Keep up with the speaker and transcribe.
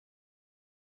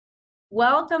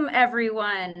Welcome,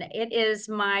 everyone. It is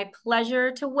my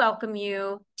pleasure to welcome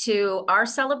you to our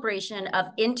celebration of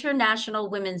International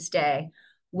Women's Day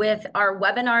with our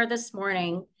webinar this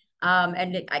morning.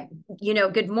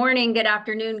 Good morning, good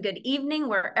afternoon, good evening,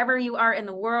 wherever you are in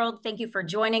the world. Thank you for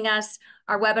joining us.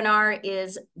 Our webinar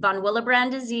is von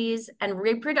Willebrand disease and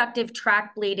reproductive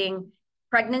tract bleeding,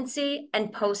 pregnancy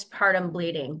and postpartum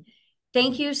bleeding.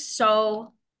 Thank you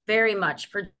so very much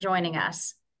for joining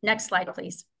us. Next slide,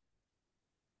 please.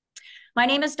 My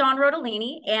name is Dawn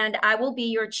Rodolini, and I will be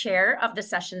your chair of the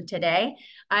session today.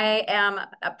 I am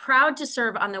proud to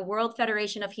serve on the World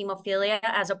Federation of Hemophilia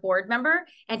as a board member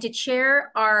and to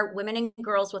chair our Women and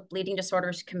Girls with Bleeding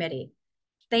Disorders Committee.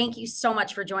 Thank you so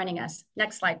much for joining us.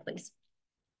 Next slide, please.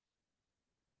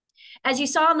 As you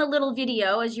saw in the little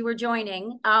video as you were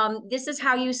joining, this is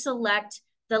how you select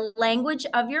the language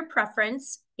of your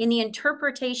preference in the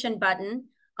interpretation button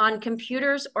on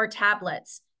computers or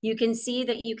tablets. You can see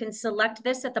that you can select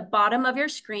this at the bottom of your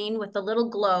screen with the little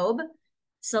globe.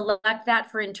 Select that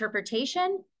for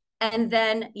interpretation, and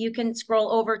then you can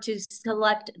scroll over to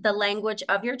select the language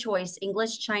of your choice,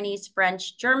 English, Chinese,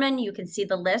 French, German. You can see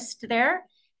the list there.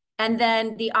 And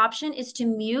then the option is to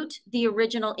mute the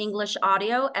original English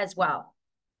audio as well.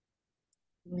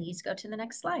 Please go to the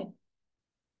next slide.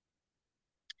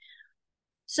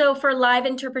 So for live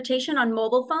interpretation on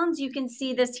mobile phones, you can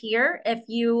see this here. If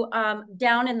you,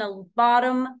 down in the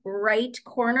bottom right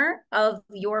corner of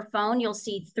your phone, you'll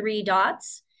see 3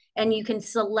 dots, and you can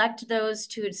select those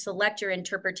to select your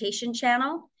interpretation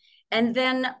channel. And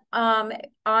then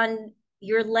on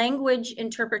your language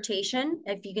interpretation,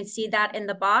 if you can see that in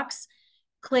the box,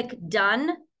 click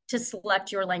Done to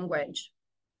select your language.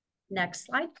 Next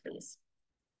slide, please.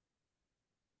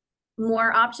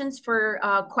 More options for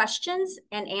questions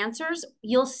and answers.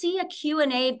 You'll see a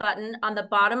Q&A button on the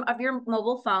bottom of your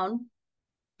mobile phone.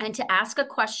 And to ask a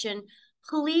question,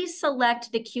 please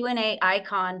select the Q&A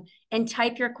icon and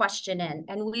type your question in.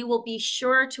 And we will be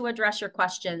sure to address your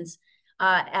questions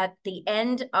at the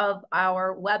end of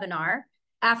our webinar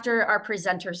after our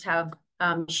presenters have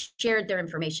shared their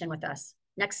information with us.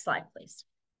 Next slide, please.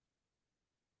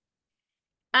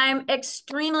 I'm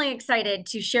extremely excited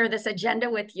to share this agenda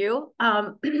with you.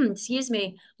 Excuse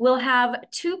me. We'll have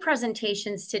 2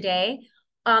 presentations today.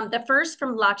 The first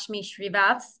from Lakshmi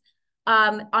Srivastava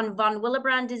on von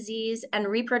Willebrand disease and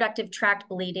reproductive tract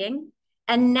bleeding.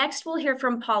 And next we'll hear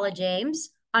from Paula James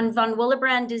on von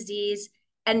Willebrand disease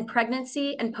and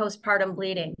pregnancy and postpartum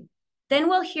bleeding. Then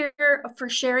we'll hear for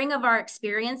sharing of our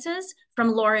experiences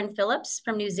from Lauren Phillips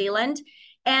from New Zealand.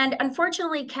 And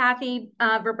unfortunately, Kathy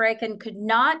Verbreken could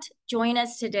not join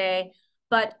us today,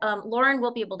 but Lauren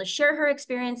will be able to share her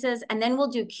experiences, and then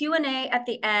we'll do Q&A at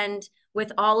the end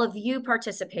with all of you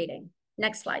participating.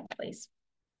 Next slide, please.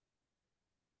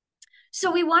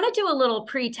 So we want to do a little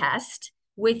pre-test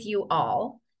with you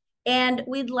all, and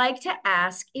we'd like to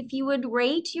ask if you would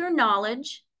rate your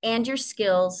knowledge and your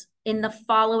skills in the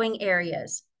following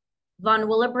areas: von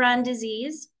Willebrand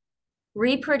disease,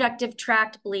 reproductive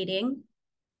tract bleeding,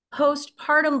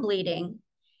 postpartum bleeding,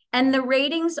 and the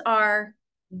ratings are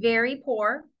very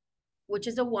poor, which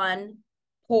is a 1,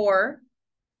 poor,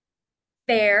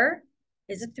 fair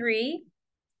is a 3,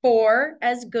 4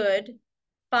 as good,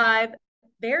 5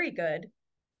 very good,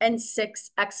 and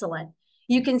 6 excellent.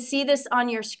 You can see this on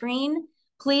your screen.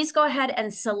 Please go ahead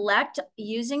and select,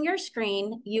 using your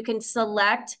screen, you can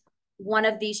select one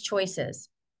of these choices.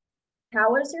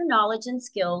 How is your knowledge and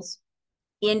skills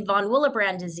in von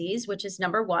Willebrand disease, which is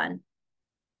number 1,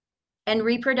 and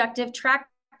reproductive tract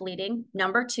bleeding,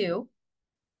 number 2.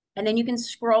 And then you can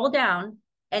scroll down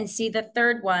and see the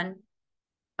third one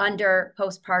under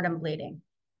postpartum bleeding.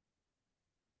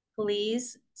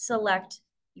 Please select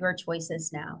your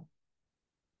choices now.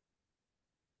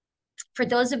 For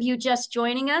those of you just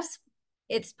joining us,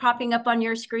 it's popping up on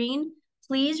your screen.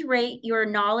 Please rate your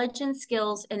knowledge and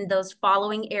skills in those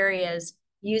following areas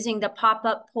using the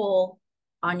pop-up poll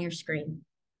on your screen.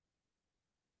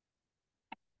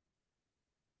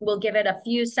 We'll give it a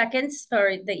few seconds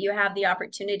so that you have the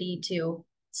opportunity to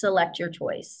select your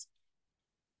choice.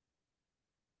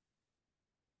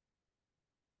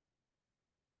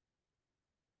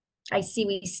 I see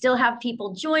we still have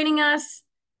people joining us.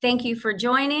 Thank you for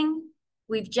joining.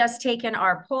 We've just taken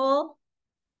our poll,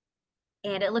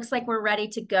 and it looks like we're ready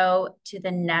to go to the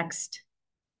next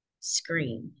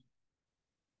screen.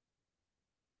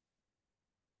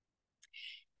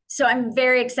 So I'm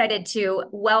very excited to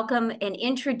welcome and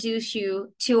introduce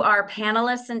you to our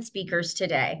panelists and speakers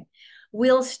today.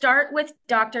 We'll start with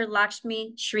Dr.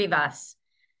 Lakshmi Srivastava.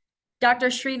 Dr.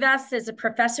 Srivastava is a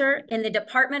professor in the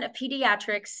Department of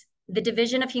Pediatrics, the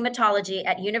Division of Hematology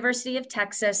at University of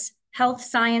Texas Health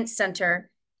Science Center,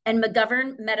 and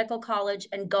McGovern Medical College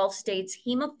and Gulf States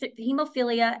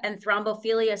Hemophilia and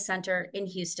Thrombophilia Center in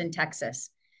Houston,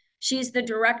 Texas. She's the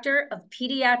director of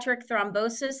Pediatric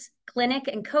Thrombosis Clinic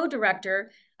and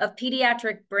co-director of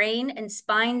Pediatric Brain and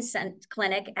Spine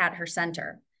Clinic at her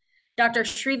center. Dr.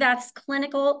 Srivath's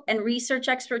clinical and research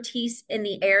expertise in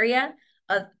the area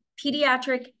of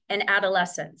pediatric and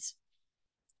adolescents,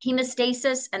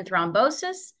 hemostasis and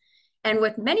thrombosis, and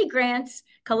with many grants,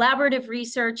 collaborative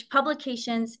research,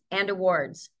 publications, and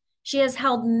awards. She has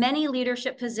held many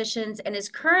leadership positions and is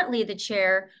currently the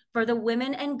chair for the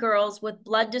Women and Girls with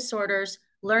Blood Disorders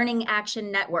Learning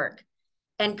Action Network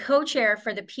and co-chair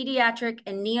for the Pediatric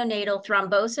and Neonatal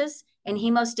Thrombosis and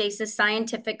Hemostasis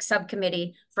Scientific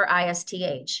Subcommittee for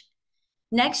ISTH.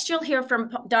 Next, you'll hear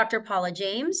from Dr. Paula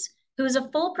James, who is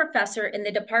a full professor in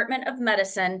the Department of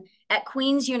Medicine at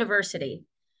Queen's University.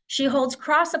 She holds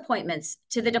cross appointments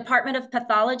to the Department of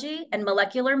Pathology and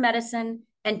Molecular Medicine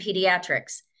and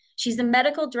Pediatrics. She's the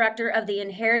medical director of the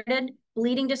Inherited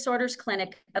Bleeding Disorders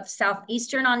Clinic of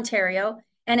Southeastern Ontario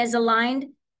and is aligned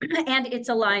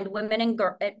Women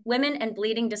and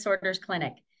Bleeding Disorders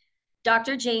Clinic.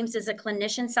 Dr. James is a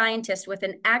clinician scientist with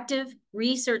an active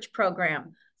research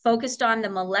program focused on the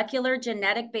molecular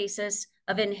genetic basis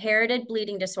of inherited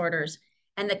bleeding disorders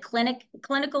and the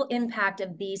clinical impact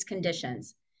of these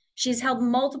conditions. She's held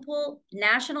multiple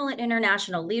national and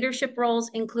international leadership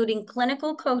roles, including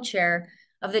clinical co-chair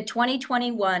of the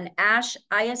 2021 ASH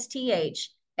ISTH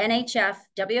NHF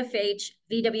WFH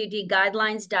VWD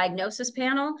Guidelines Diagnosis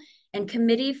Panel and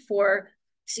committee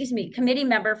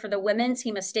member for the Women's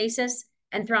Hemostasis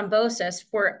and Thrombosis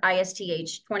for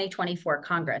ISTH 2024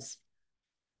 Congress.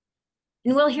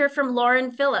 And we'll hear from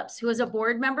Lauren Phillips, who is a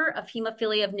board member of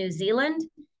Hemophilia of New Zealand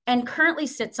and currently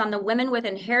sits on the Women with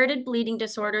Inherited Bleeding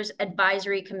Disorders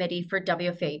Advisory Committee for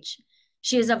WFH.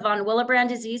 She is a von Willebrand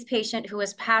disease patient who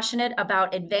is passionate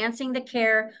about advancing the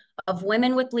care of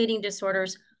women with bleeding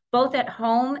disorders, both at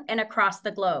home and across the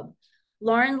globe.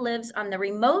 Lauren lives on the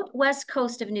remote west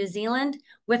coast of New Zealand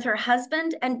with her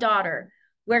husband and daughter,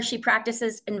 where she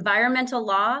practices environmental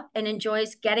law and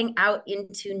enjoys getting out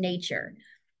into nature.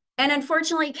 And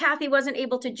unfortunately, Kathy wasn't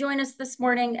able to join us this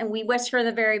morning, and we wish her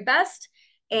the very best.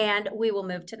 And we will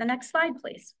move to the next slide,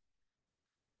 please.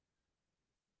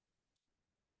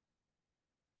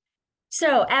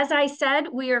 So as I said,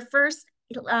 we are first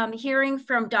hearing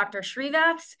from Dr.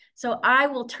 Srivaths. So I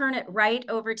will turn it right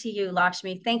over to you,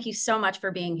 Lakshmi. Thank you so much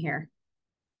for being here.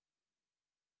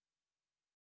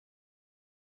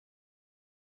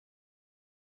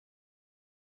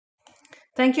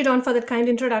 Thank you, Dawn, for that kind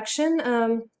introduction.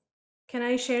 Can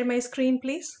I share my screen,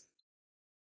 please?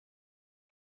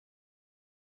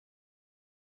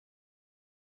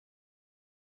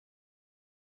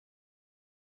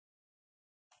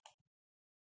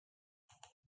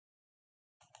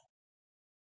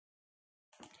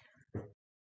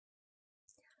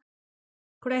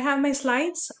 Could I have my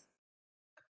slides?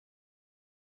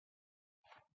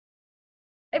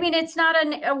 I mean, it's not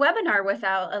a webinar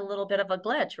without a little bit of a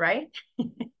glitch, right?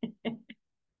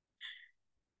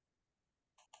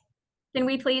 Can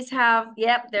we please have,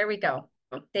 yep, there we go.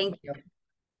 Thank you.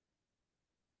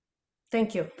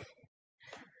 Thank you.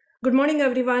 Good morning,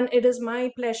 everyone. It is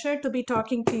my pleasure to be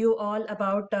talking to you all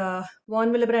about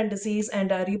von Willebrand disease and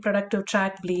reproductive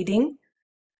tract bleeding.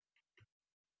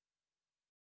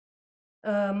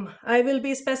 I will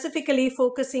be specifically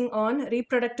focusing on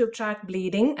reproductive tract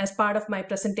bleeding as part of my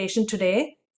presentation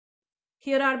today.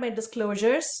 Here are my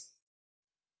disclosures.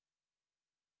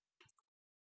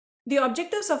 The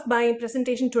objectives of my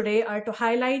presentation today are to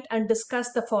highlight and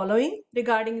discuss the following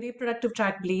regarding reproductive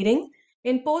tract bleeding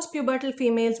in postpubertal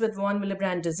females with von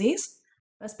Willebrand disease,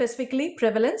 specifically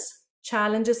prevalence,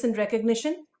 challenges in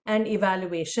recognition, and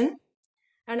evaluation.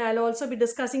 And I'll also be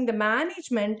discussing the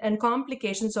management and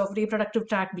complications of reproductive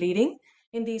tract bleeding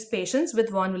in these patients with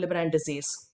von Willebrand disease.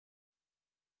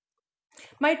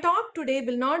 My talk today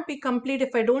will not be complete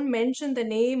if I don't mention the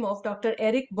name of Dr.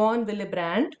 Eric von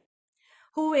Willebrand,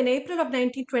 who in April of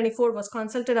 1924 was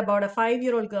consulted about a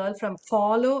 5-year-old girl from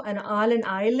Follow and Allen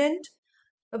Island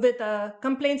with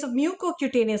complaints of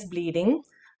mucocutaneous bleeding.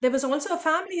 There was also a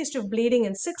family history of bleeding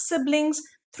in 6 siblings.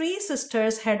 3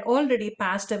 sisters had already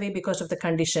passed away because of the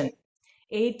condition.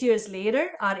 8 years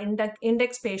later, our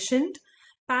index patient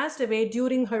passed away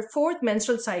during her 4th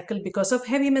menstrual cycle because of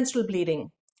heavy menstrual bleeding.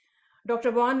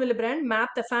 Dr. von Willebrand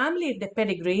mapped the family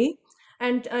pedigree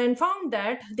and found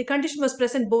that the condition was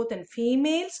present both in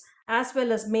females as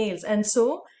well as males, and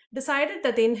so decided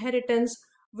that the inheritance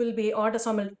will be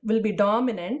autosomal, will be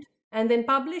dominant, and then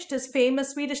published his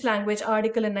famous Swedish language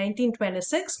article in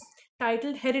 1926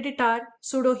 titled Hereditary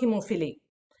Pseudohemophilia.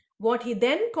 What he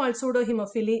then called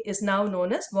pseudohemophilia is now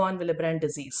known as von Willebrand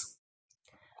disease.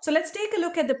 So let's take a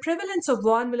look at the prevalence of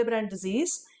von Willebrand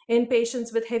disease in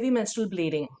patients with heavy menstrual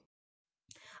bleeding.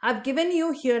 I've given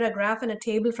you here a graph and a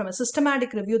table from a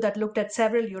systematic review that looked at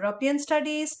several European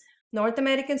studies, North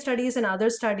American studies, and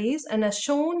other studies, and as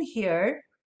shown here,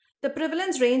 the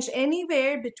prevalence ranged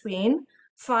anywhere between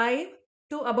 5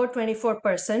 to about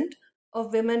 24%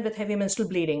 of women with heavy menstrual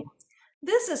bleeding.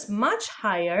 This is much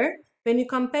higher when you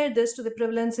compare this to the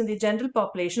prevalence in the general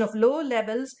population of low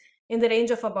levels in the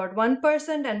range of about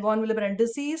 1% and von Willebrand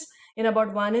disease in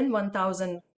about 1 in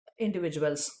 1,000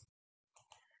 individuals.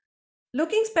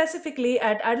 Looking specifically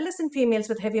at adolescent females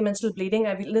with heavy menstrual bleeding,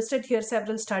 I've listed here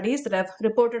several studies that have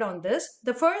reported on this.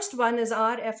 The first one is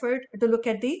our effort to look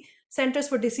at the Centers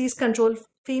for Disease Control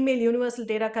Female Universal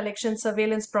Data Collection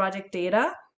Surveillance Project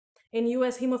data in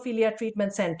US hemophilia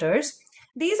treatment centers.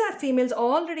 These are females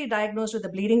already diagnosed with a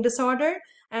bleeding disorder,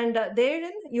 and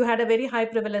therein you had a very high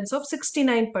prevalence of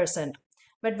 69%.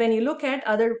 But when you look at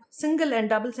other single and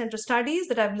double center studies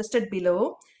that I've listed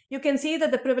below, you can see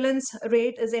that the prevalence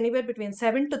rate is anywhere between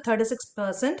 7 to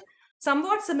 36%,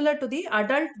 somewhat similar to the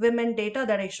adult women data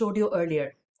that I showed you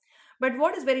earlier. But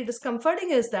what is very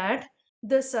discomforting is that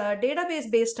this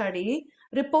database-based study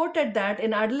reported that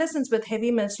in adolescents with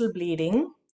heavy menstrual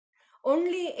bleeding,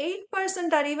 only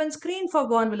 8% are even screened for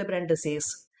von Willebrand disease.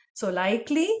 So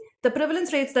likely, the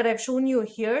prevalence rates that I've shown you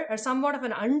here are somewhat of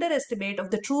an underestimate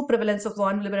of the true prevalence of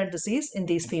von Willebrand disease in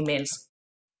these females.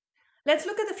 Let's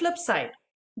look at the flip side,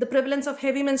 the prevalence of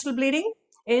heavy menstrual bleeding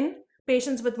in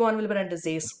patients with von Willebrand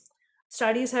disease.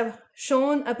 Studies have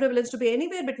shown a prevalence to be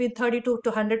anywhere between 32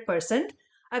 to 100%.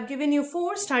 I've given you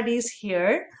 4 studies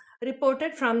here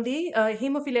reported from the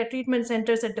hemophilia treatment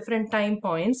centers at different time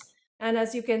points. And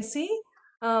as you can see,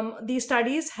 these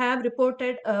studies have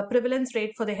reported a prevalence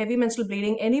rate for the heavy menstrual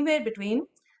bleeding anywhere between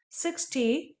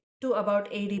 60 to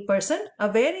about 80%,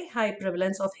 a very high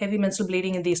prevalence of heavy menstrual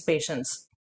bleeding in these patients.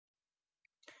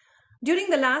 During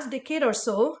the last decade or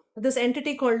so, this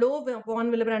entity called low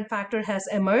von Willebrand factor has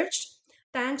emerged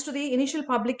thanks to the initial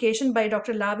publication by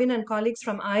Dr. Lavin and colleagues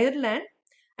from Ireland.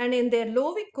 And in their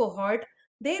Lowick cohort,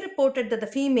 they reported that the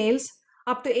females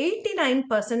up to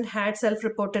 89% had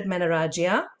self-reported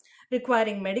menorrhagia,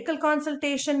 requiring medical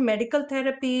consultation, medical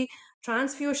therapy,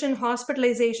 transfusion,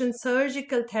 hospitalization,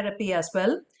 surgical therapy as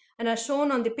well. And as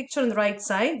shown on the picture on the right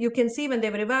side, you can see when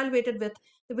they were evaluated with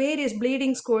the various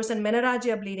bleeding scores and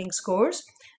menorrhagia bleeding scores,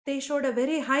 they showed a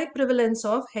very high prevalence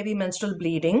of heavy menstrual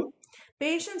bleeding.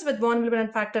 Patients with von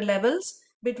Willebrand factor levels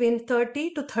between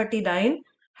 30 to 39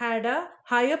 had a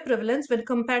higher prevalence when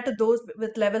compared to those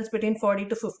with levels between 40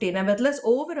 to 50. Nevertheless,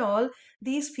 overall,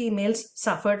 these females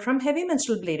suffered from heavy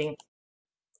menstrual bleeding.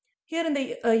 Here in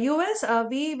the US,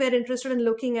 we were interested in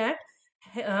looking at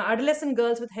adolescent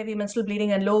girls with heavy menstrual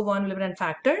bleeding and low von Willebrand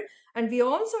factor. And we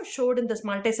also showed in this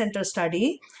multi-center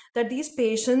study that these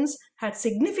patients had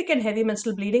significant heavy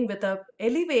menstrual bleeding with an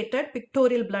elevated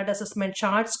pictorial blood assessment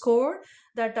chart score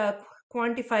that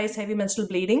quantifies heavy menstrual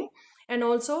bleeding, and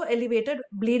also elevated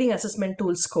bleeding assessment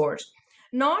tool scores.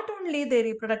 Not only their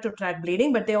reproductive tract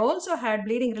bleeding, but they also had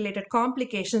bleeding related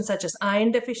complications such as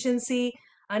iron deficiency,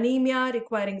 anemia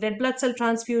requiring red blood cell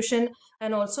transfusion,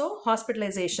 and also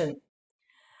hospitalization.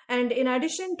 And in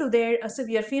addition to their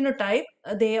severe phenotype,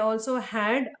 they also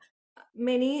had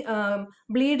many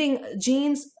bleeding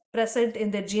genes present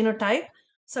in their genotype,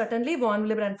 certainly von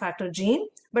Willebrand factor gene,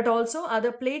 but also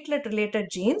other platelet related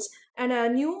genes. And a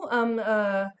new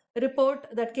report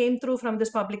that came through from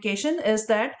this publication is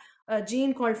that a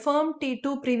gene called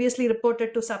FERM-T2, previously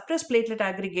reported to suppress platelet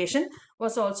aggregation,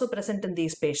 was also present in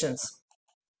these patients.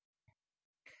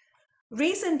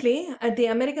 Recently, at the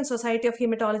American Society of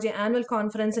Hematology annual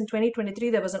conference in 2023,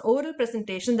 there was an oral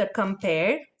presentation that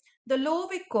compared the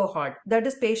Lowick cohort, that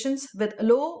is patients with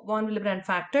low von Willebrand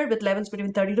factor with levels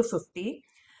between 30 to 50,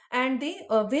 and the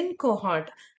Win cohort,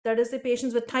 that is the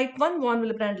patients with type 1 von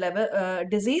Willebrand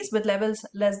disease with levels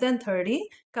less than 30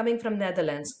 coming from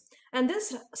Netherlands. And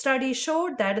this study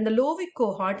showed that in the Lowick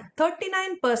cohort,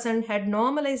 39% had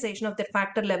normalization of their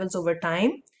factor levels over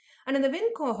time. And in the Win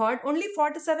cohort, only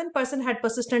 47% had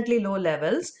persistently low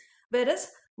levels,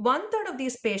 whereas 1/3 of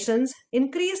these patients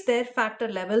increased their factor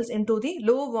levels into the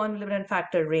low von Willebrand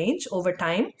factor range over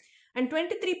time, and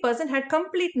 23% had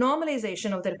complete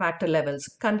normalization of their factor levels,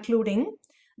 concluding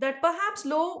that perhaps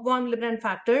low von Willebrand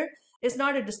factor is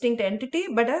not a distinct entity,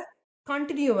 but a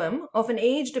continuum of an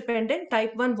age-dependent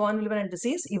type 1 von Willebrand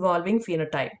disease evolving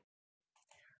phenotype.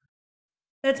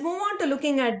 Let's move on to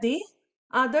looking at the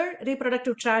other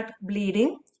reproductive tract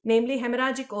bleeding, namely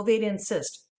hemorrhagic ovarian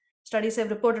cyst. Studies have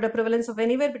reported a prevalence of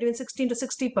anywhere between 16 to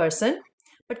 60%,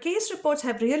 but case reports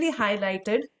have really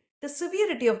highlighted the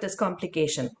severity of this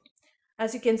complication.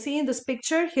 As you can see in this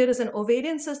picture, here is an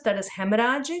ovarian cyst that is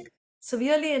hemorrhagic,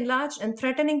 severely enlarged and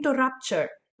threatening to rupture.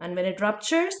 And when it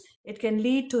ruptures, it can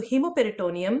lead to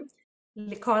hemoperitoneum,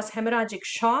 cause hemorrhagic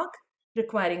shock,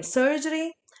 requiring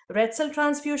surgery, red cell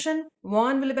transfusion,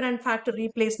 von Willebrand factor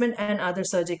replacement, and other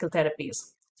surgical therapies.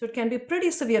 So it can be a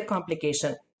pretty severe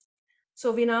complication.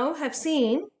 So we now have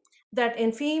seen that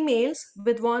in females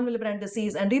with von Willebrand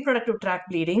disease and reproductive tract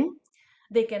bleeding,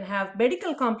 they can have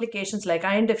medical complications like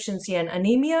iron deficiency and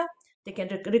anemia. They can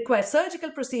require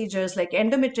surgical procedures like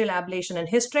endometrial ablation and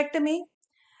hysterectomy.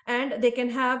 And they can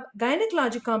have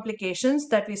gynecologic complications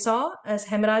that we saw as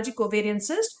hemorrhagic ovarian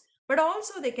cyst, but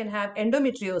also they can have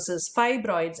endometriosis,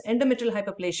 fibroids, endometrial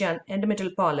hyperplasia, and endometrial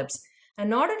polyps. And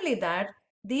not only that,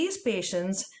 these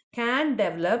patients can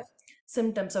develop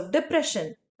symptoms of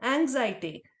depression,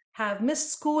 anxiety, have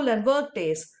missed school and work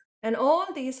days, and all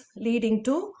these leading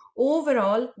to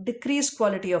overall decreased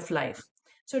quality of life.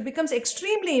 So it becomes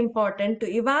extremely important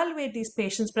to evaluate these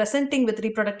patients presenting with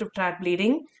reproductive tract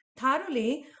bleeding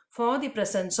thoroughly for the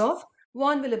presence of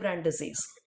von Willebrand disease.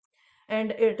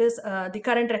 And it is the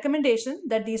current recommendation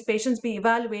that these patients be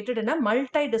evaluated in a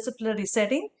multidisciplinary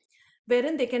setting,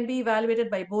 wherein they can be evaluated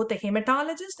by both a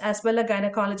hematologist as well as a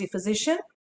gynecology physician,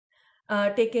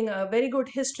 taking a very good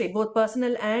history, both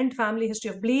personal and family history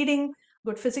of bleeding,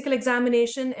 good physical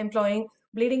examination, employing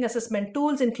bleeding assessment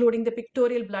tools, including the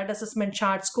pictorial blood assessment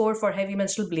chart score for heavy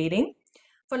menstrual bleeding.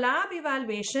 For lab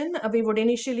evaluation, we would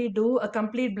initially do a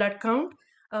complete blood count,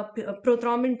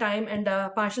 prothrombin time and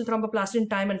partial thromboplastin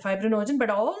time and fibrinogen, but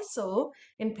also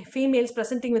in females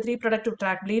presenting with reproductive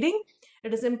tract bleeding,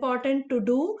 it is important to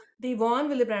do the von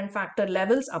Willebrand factor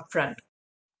levels upfront.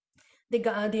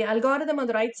 The algorithm on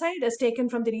the right side is taken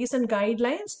from the recent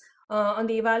guidelines on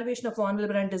the evaluation of von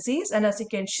Willebrand disease. And as you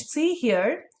can see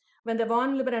here, when the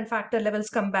von Willebrand factor levels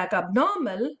come back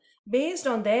abnormal, based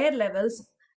on their levels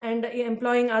and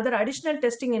employing other additional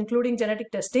testing, including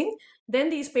genetic testing, then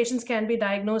these patients can be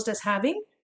diagnosed as having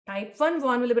type 1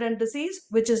 von Willebrand disease,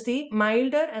 which is the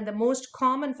milder and the most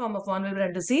common form of von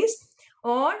Willebrand disease,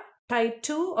 or type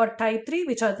 2 or type 3,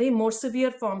 which are the more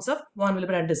severe forms of von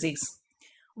Willebrand disease.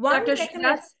 Dr.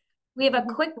 Sheth, we have a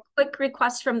quick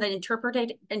request from the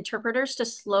interpreters to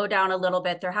slow down a little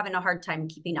bit. They're having a hard time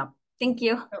keeping up. Thank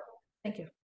you. Oh, thank you.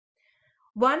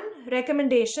 One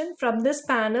recommendation from this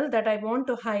panel that I want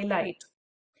to highlight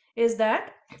is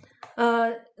that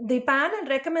the panel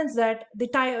recommends that the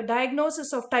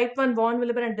diagnosis of type 1 von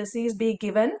Willebrand disease be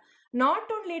given not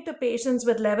only to patients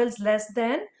with levels less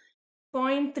than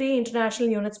 0.3 international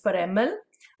units per ml,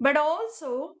 but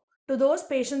also to those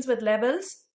patients with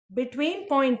levels between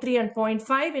 0.3 and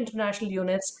 0.5 international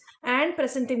units and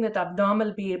presenting with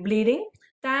abnormal bleeding,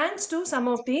 thanks to some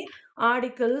of the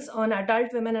articles on adult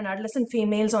women and adolescent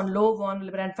females on low von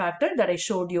Willebrand factor that I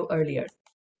showed you earlier.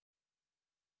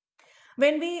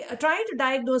 When we try to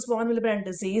diagnose von Willebrand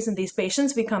disease in these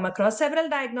patients, we come across several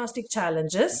diagnostic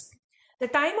challenges. The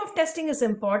time of testing is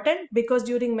important because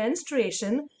during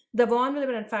menstruation, the von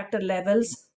Willebrand factor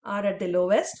levels are at the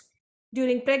lowest.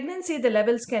 During pregnancy, the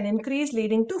levels can increase,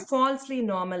 leading to falsely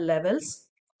normal levels.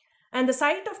 And the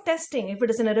site of testing, if it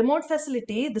is in a remote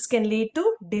facility, this can lead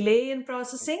to delay in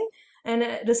processing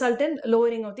and result in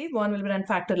lowering of the von Willebrand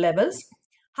factor levels.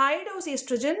 High dose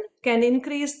estrogen can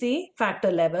increase the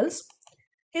factor levels.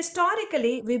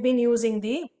 Historically, we've been using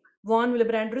the von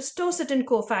Willebrand ristocetin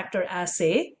cofactor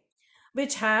assay,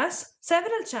 which has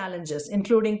several challenges,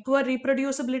 including poor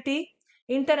reproducibility,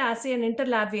 inter-assay and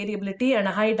inter-lab variability, and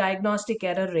a high diagnostic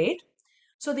error rate.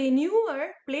 So the newer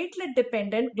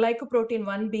platelet-dependent glycoprotein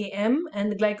 1bm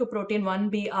and glycoprotein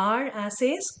 1br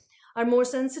assays are more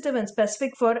sensitive and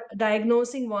specific for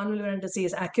diagnosing von Willebrand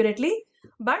disease accurately,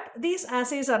 but these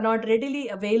assays are not readily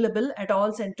available at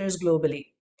all centers globally.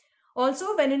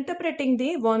 Also, when interpreting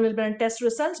the von Willebrand test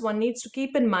results, one needs to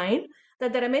keep in mind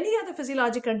that there are many other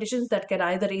physiologic conditions that can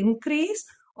either increase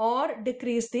or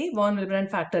decrease the von Willebrand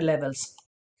factor levels.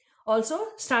 Also,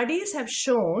 studies have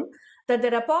shown that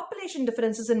there are population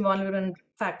differences in von Willebrand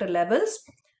factor levels.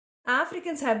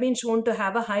 Africans have been shown to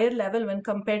have a higher level when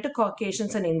compared to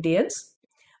Caucasians and Indians.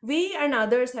 We and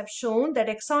others have shown that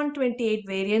exon 28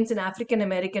 variants in African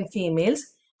American females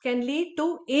can lead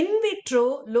to in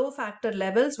vitro low factor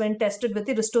levels when tested with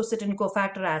the ristocetin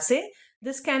cofactor assay.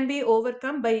 This can be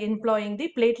overcome by employing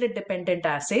the platelet dependent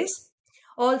assays.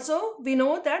 Also, we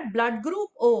know that blood group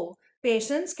O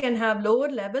patients can have lower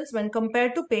levels when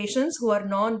compared to patients who are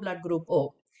non-blood group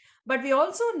O. But we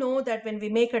also know that when we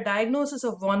make a diagnosis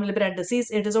of von Willebrand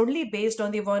disease, it is only based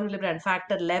on the von Willebrand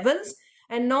factor levels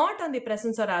and not on the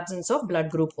presence or absence of blood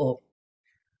group O.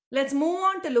 Let's move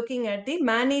on to looking at the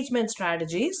management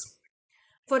strategies.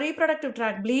 For reproductive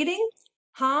tract bleeding,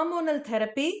 hormonal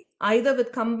therapy, either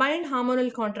with combined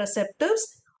hormonal contraceptives,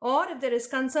 or if there is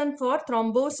concern for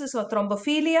thrombosis or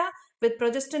thrombophilia with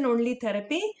progestin-only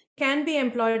therapy, can be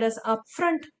employed as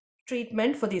upfront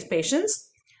treatment for these patients.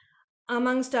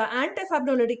 Amongst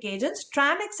antifibrinolytic agents,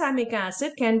 tranexamic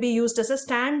acid can be used as a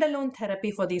standalone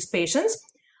therapy for these patients.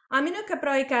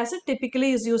 Aminocaproic acid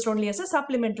typically is used only as a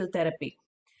supplemental therapy.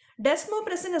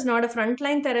 Desmopressin is not a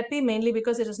frontline therapy, mainly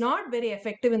because it is not very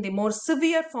effective in the more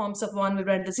severe forms of von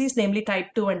Willebrand disease, namely type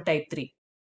 2 and type 3.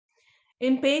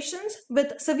 In patients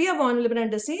with severe von Willebrand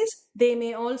disease, they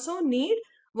may also need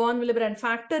von Willebrand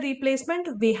factor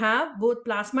replacement. We have both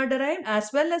plasma derived as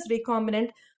well as recombinant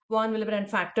von Willebrand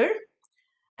factor.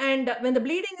 And when the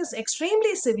bleeding is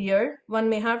extremely severe, one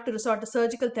may have to resort to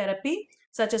surgical therapy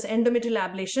such as endometrial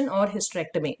ablation or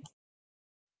hysterectomy.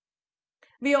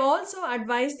 We also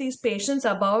advise these patients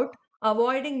about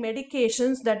avoiding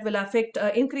medications that will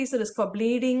increase the risk for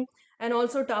bleeding, and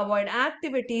also to avoid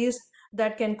activities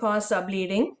that can cause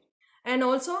bleeding, and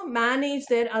also manage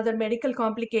their other medical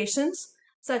complications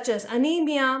such as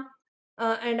anemia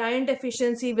and iron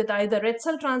deficiency with either red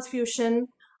cell transfusion,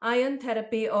 iron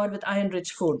therapy, or with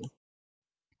iron-rich food.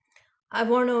 I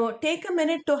want to take a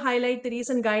minute to highlight the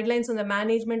recent guidelines on the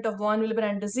management of von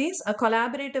Willebrand disease, a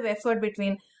collaborative effort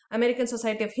between American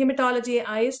Society of Hematology,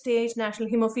 ISTH, National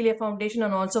Hemophilia Foundation,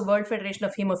 and also World Federation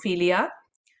of Hemophilia.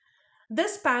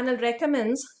 This panel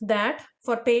recommends that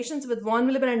for patients with von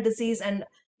Willebrand disease and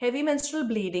heavy menstrual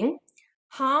bleeding,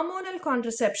 hormonal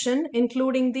contraception,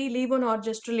 including the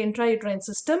levonorgestrel intrauterine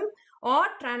system or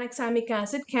tranexamic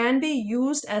acid, can be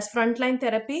used as frontline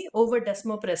therapy over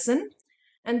desmopressin,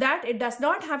 and that it does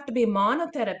not have to be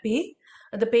monotherapy.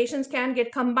 The patients can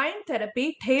get combined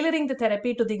therapy, tailoring the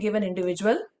therapy to the given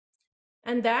individual,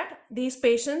 and that these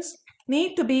patients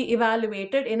need to be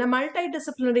evaluated in a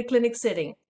multidisciplinary clinic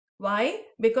setting. Why?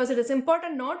 Because it is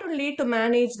important not only to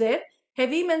manage their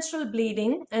heavy menstrual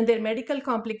bleeding and their medical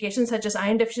complications such as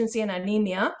iron deficiency and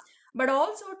anemia, but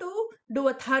also to do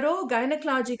a thorough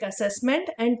gynecologic assessment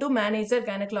and to manage their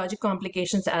gynecologic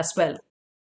complications as well.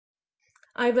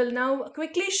 I will now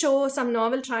quickly show some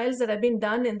novel trials that have been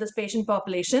done in this patient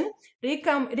population.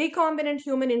 Recombinant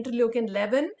human interleukin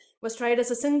 11 was tried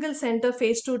as a single center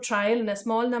phase 2 trial in a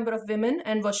small number of women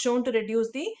and was shown to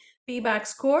reduce the PBAC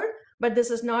score, but this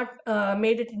has not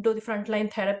made it into the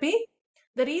frontline therapy.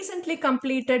 The recently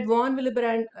completed von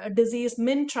Willebrand disease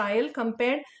MIN trial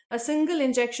compared a single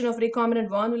injection of recombinant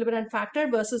von Willebrand factor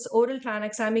versus oral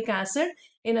tranexamic acid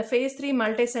in a phase 3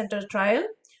 multi-center trial.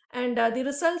 And the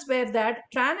results were that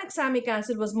tranexamic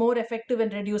acid was more effective in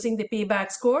reducing the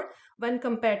PBAC score when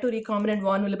compared to recombinant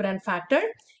von Willebrand factor.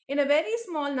 In a very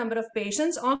small number of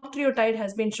patients, octreotide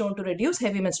has been shown to reduce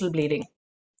heavy menstrual bleeding.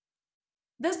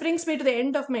 This brings me to the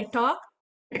end of my talk.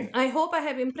 I hope I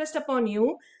have impressed upon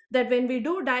you that when we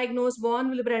do diagnose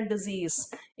von Willebrand disease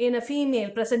in a female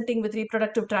presenting with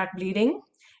reproductive tract bleeding,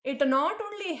 it not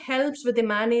only helps with the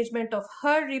management of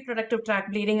her reproductive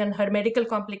tract bleeding and her medical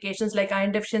complications like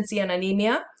iron deficiency and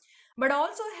anemia, but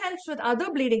also helps with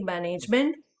other bleeding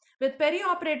management, with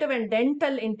perioperative and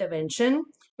dental intervention,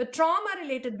 with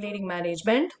trauma-related bleeding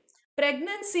management,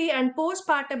 pregnancy and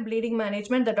postpartum bleeding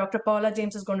management that Dr. Paula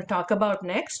James is going to talk about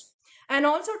next, and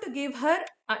also to give her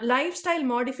lifestyle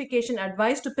modification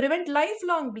advice to prevent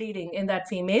lifelong bleeding in that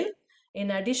female.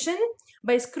 In addition,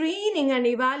 by screening and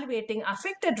evaluating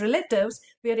affected relatives,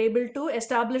 we are able to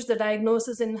establish the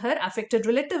diagnosis in her affected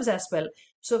relatives as well.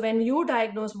 So when you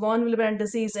diagnose von Willebrand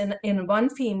disease in one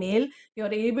female,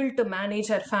 you're able to manage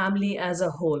her family as a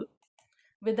whole.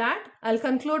 With that, I'll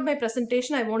conclude my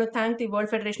presentation. I want to thank the World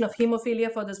Federation of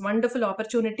Hemophilia for this wonderful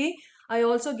opportunity. I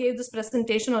also gave this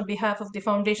presentation on behalf of the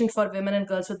Foundation for Women and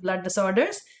Girls with Blood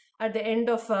Disorders. At the end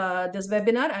of this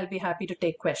webinar, I'll be happy to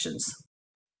take questions.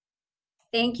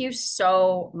 Thank you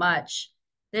so much.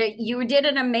 You did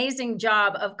an amazing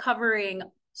job of covering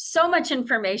so much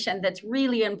information that's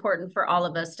really important for all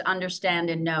of us to understand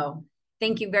and know.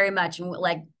 Thank you very much. And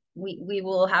we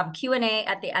will have Q&A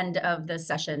at the end of the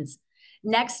sessions.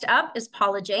 Next up is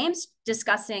Paula James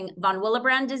discussing von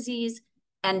Willebrand disease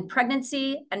and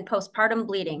pregnancy and postpartum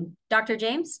bleeding. Dr.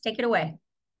 James, take it away.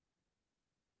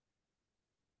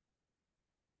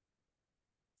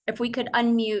 If we could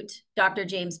unmute Dr.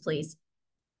 James, please.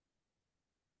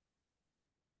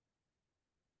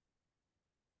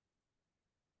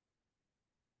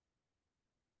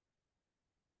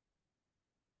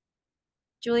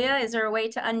 Julia, is there a way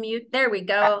to unmute? There we Uh,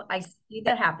 go. I see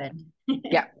that happened.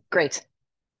 yeah, great.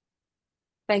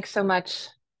 Thanks so much,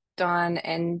 Dawn,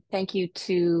 and thank you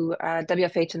to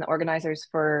WFH and the organizers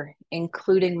for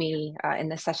including me in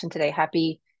this session today.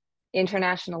 Happy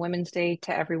International Women's Day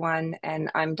to everyone,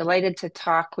 and I'm delighted to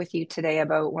talk with you today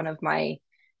about one of my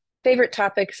favorite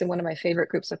topics and one of my favorite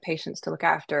groups of patients to look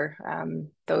after,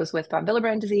 those with von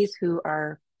Willebrand disease who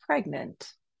are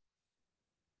pregnant.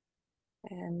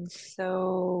 And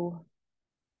so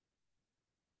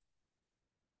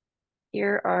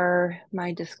here are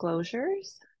my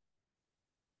disclosures.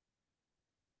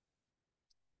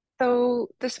 So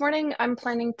this morning, I'm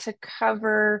planning to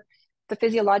cover the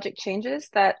physiologic changes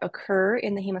that occur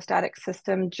in the hemostatic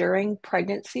system during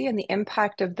pregnancy and the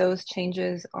impact of those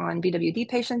changes on VWD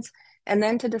patients, and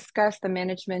then to discuss the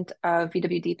management of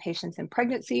VWD patients in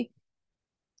pregnancy,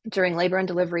 during labor and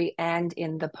delivery, and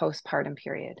in the postpartum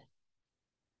period.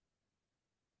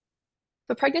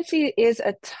 So pregnancy is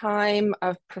a time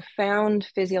of profound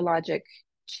physiologic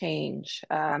change.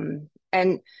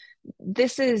 And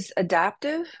this is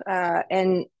adaptive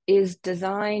and is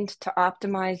designed to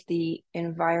optimize the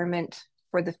environment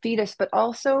for the fetus, but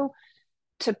also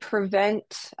to prevent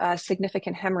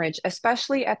significant hemorrhage,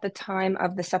 especially at the time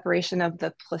of the separation of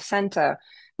the placenta,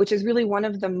 which is really one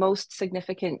of the most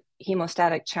significant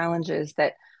hemostatic challenges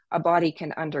that a body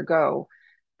can undergo.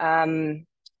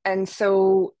 And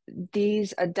so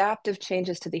these adaptive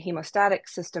changes to the hemostatic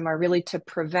system are really to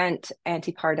prevent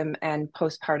antepartum and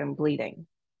postpartum bleeding.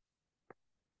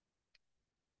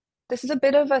 This is a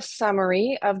bit of a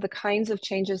summary of the kinds of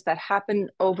changes that happen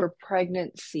over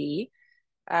pregnancy.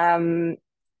 Relevant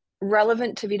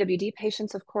to VWD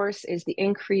patients, of course, is the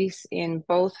increase in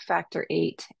both factor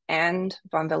VIII and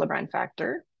von Willebrand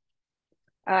factor.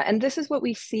 And this is what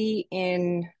we see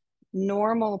in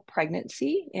normal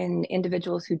pregnancy in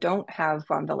individuals who don't have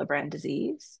von Willebrand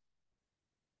disease.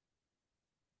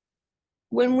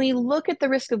 When we look at the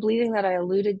risk of bleeding that I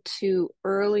alluded to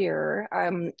earlier,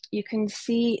 you can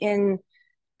see in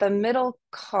the middle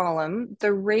column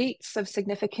the rates of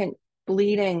significant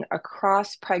bleeding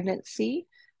across pregnancy,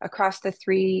 across the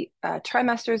 3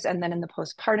 trimesters, and then in the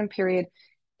postpartum period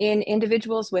in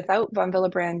individuals without von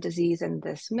Willebrand disease in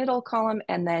this middle column,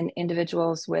 and then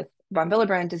individuals with von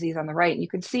Willebrand disease on the right. You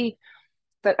can see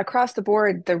that across the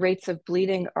board, the rates of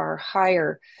bleeding are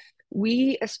higher.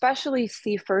 We especially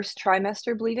see first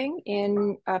trimester bleeding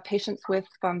in patients with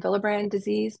von Willebrand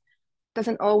disease.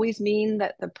 Doesn't always mean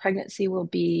that the pregnancy will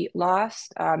be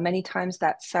lost. Many times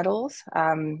that settles.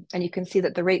 And you can see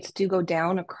that the rates do go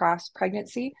down across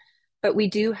pregnancy, but we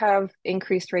do have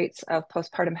increased rates of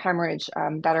postpartum hemorrhage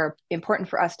that are important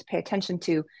for us to pay attention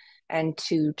to and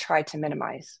to try to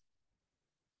minimize.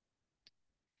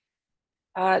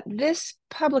 This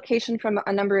publication from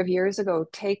a number of years ago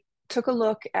took a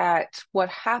look at what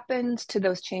happened to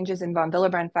those changes in von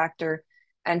Willebrand factor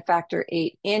and factor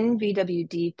VIII in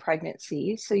VWD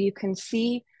pregnancy. So you can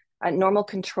see normal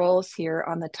controls here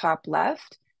on the top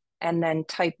left, and then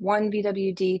type 1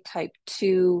 VWD, type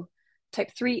 2,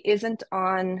 type 3 isn't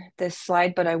on this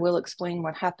slide, but I will explain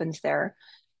what happens there.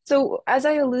 So as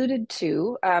I alluded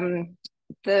to,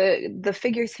 the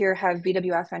figures here have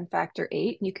VWF and factor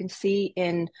VIII. You can see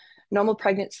in normal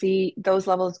pregnancy, those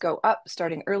levels go up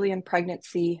starting early in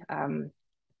pregnancy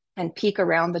and peak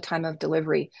around the time of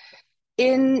delivery.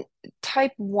 In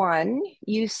type 1,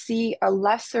 you see a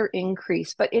lesser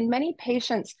increase, but in many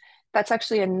patients, that's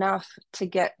actually enough to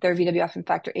get their VWF and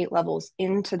factor VIII levels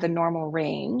into the normal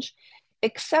range,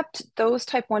 except those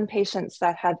type 1 patients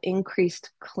that have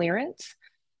increased clearance.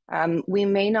 We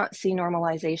may not see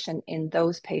normalization in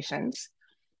those patients.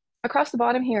 Across the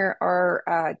bottom here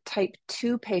are type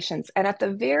 2 patients, and at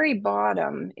the very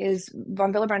bottom is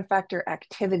von Willebrand factor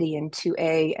activity in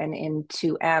 2A and in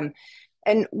 2M.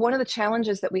 And one of the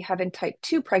challenges that we have in type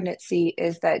 2 pregnancy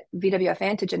is that VWF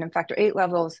antigen and factor VIII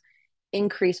levels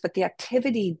increase, but the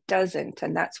activity doesn't.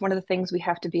 And that's one of the things we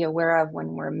have to be aware of when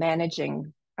we're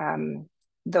managing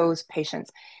those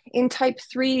patients. In type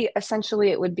 3, essentially,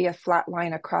 it would be a flat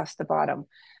line across the bottom.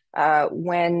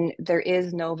 When there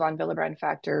is no von Willebrand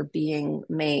factor being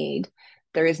made,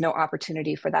 there is no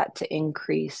opportunity for that to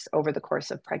increase over the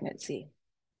course of pregnancy.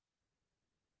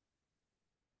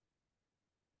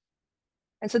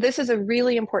 And so this is a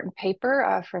really important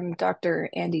paper from Dr.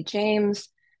 Andy James,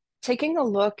 taking a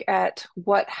look at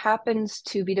what happens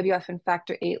to VWF and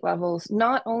factor VIII levels,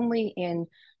 not only in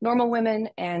normal women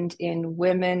and in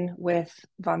women with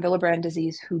von Willebrand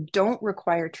disease who don't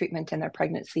require treatment in their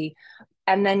pregnancy,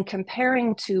 and then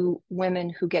comparing to women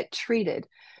who get treated.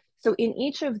 So in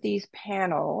each of these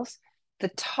panels, the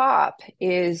top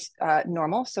is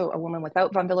normal, so a woman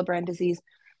without von Willebrand disease.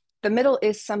 The middle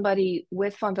is somebody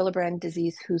with von Willebrand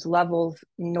disease whose levels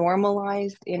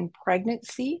normalized in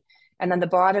pregnancy. And then the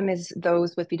bottom is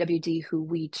those with VWD who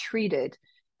we treated.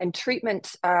 And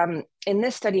treatment in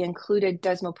this study included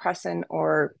desmopressin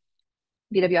or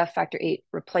VWF factor VIII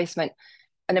replacement.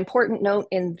 An important note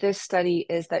in this study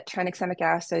is that tranexamic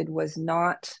acid was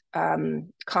not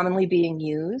commonly being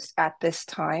used at this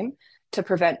time to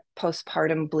prevent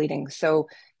postpartum bleeding. So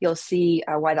you'll see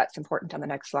why that's important on the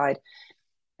next slide.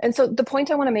 And so the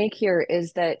point I want to make here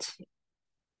is that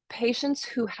patients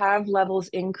who have levels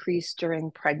increased during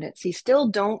pregnancy still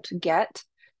don't get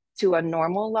to a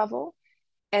normal level.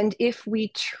 And if we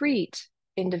treat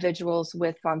individuals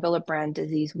with von Willebrand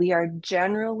disease, we are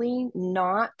generally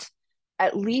not,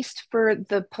 at least for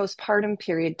the postpartum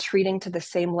period, treating to the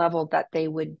same level that they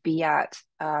would be at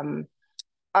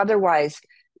otherwise.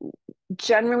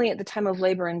 Generally, at the time of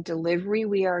labor and delivery,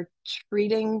 we are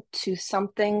treating to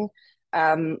something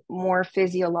more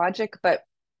physiologic, but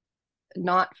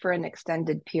not for an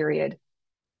extended period.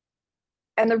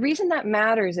 And the reason that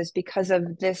matters is because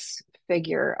of this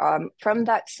figure from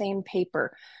that same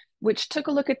paper, which took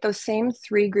a look at those same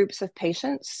three groups of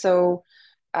patients. So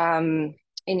in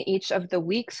each of the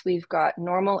weeks, we've got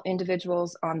normal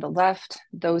individuals on the left,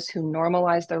 those who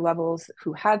normalize their levels,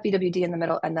 who have VWD in the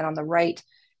middle, and then on the right,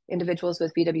 individuals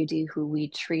with VWD who we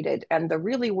treated. And the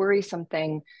really worrisome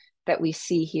thing that we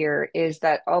see here is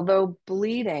that although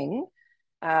bleeding,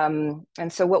 and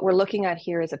so what we're looking at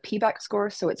here is a PBAC score,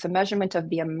 so it's a measurement of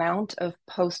the amount of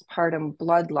postpartum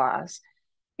blood loss,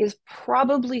 is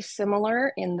probably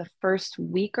similar in the first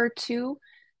week or two,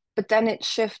 but then it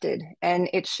shifted, and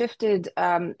it shifted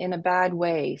in a bad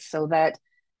way, so that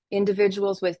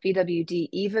individuals with VWD,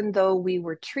 even though we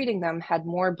were treating them, had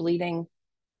more bleeding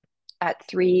at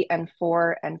 3 and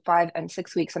 4 and 5 and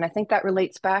 6 weeks. And I think that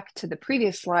relates back to the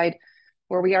previous slide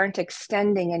where we aren't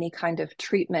extending any kind of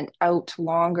treatment out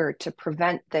longer to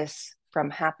prevent this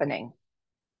from happening.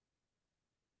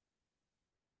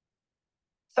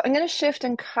 So I'm going to shift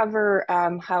and cover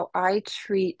how I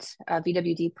treat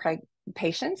VWD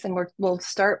patients, and we'll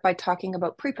start by talking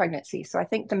about pre-pregnancy. So I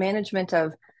think the management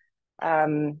of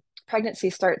pregnancy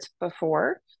starts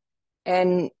before,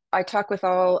 and I talk with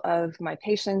all of my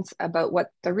patients about what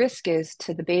the risk is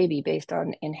to the baby based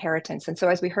on inheritance. And so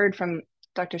as we heard from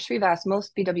Dr. Srivas,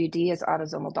 most VWD is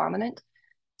autosomal dominant.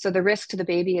 So the risk to the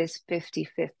baby is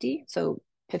 50-50, so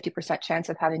 50% chance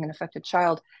of having an affected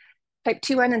child. Type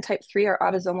 2N and type 3 are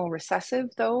autosomal recessive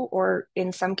though, or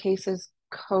in some cases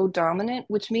codominant,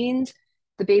 which means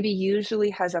the baby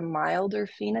usually has a milder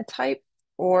phenotype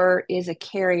or is a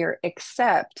carrier,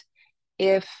 except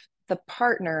if the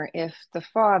partner, if the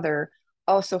father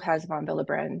also has von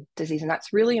Willebrand disease. And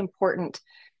that's really important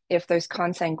if there's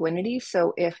consanguinity.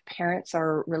 So if parents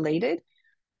are related,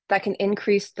 that can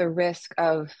increase the risk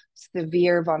of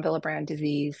severe von Willebrand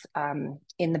disease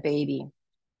in the baby.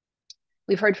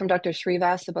 We've heard from Dr.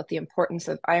 Srivas about the importance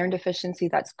of iron deficiency.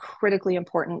 That's critically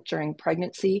important during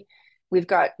pregnancy. We've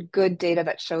got good data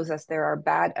that shows us there are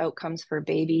bad outcomes for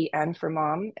baby and for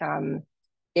mom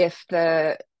if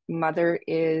the mother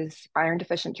is iron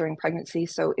deficient during pregnancy.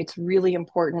 So it's really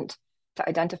important to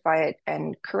identify it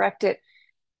and correct it,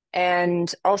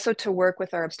 and also to work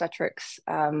with our obstetrics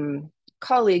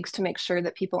colleagues to make sure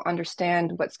that people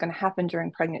understand what's going to happen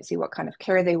during pregnancy, what kind of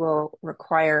care they will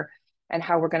require, and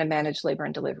how we're going to manage labor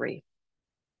and delivery.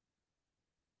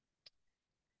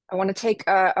 I want to take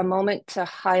a moment to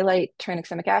highlight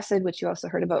tranexamic acid, which you also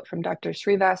heard about from Dr.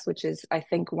 Srivas, which is, I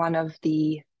think, one of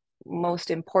the most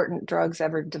important drugs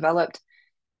ever developed.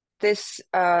 This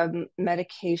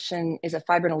medication is a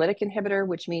fibrinolytic inhibitor,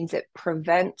 which means it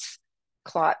prevents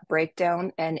clot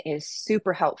breakdown and is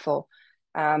super helpful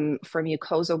for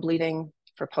mucosal bleeding,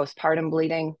 for postpartum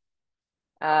bleeding.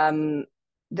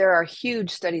 There are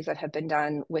huge studies that have been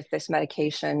done with this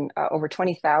medication, over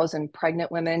 20,000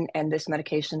 pregnant women, and this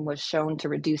medication was shown to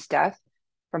reduce death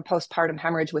from postpartum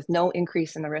hemorrhage with no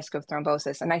increase in the risk of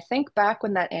thrombosis. And I think back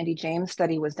when that Andy James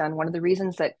study was done, one of the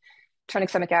reasons that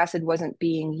tranexamic acid wasn't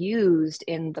being used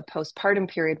in the postpartum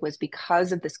period was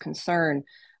because of this concern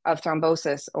of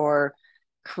thrombosis or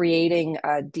creating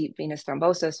a deep venous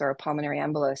thrombosis or a pulmonary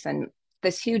embolus. And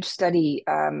this huge study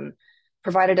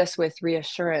provided us with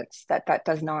reassurance that that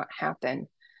does not happen.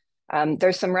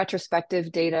 There's some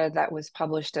retrospective data that was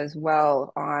published as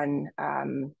well on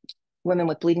women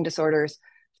with bleeding disorders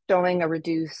showing a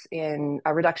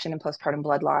reduction in postpartum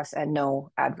blood loss and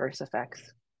no adverse effects.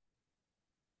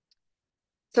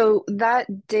 So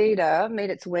that data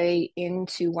made its way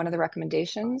into one of the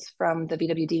recommendations from the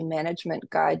VWD management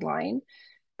guideline.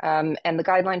 And the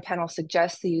guideline panel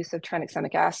suggests the use of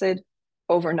tranexamic acid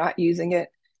over not using it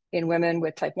in women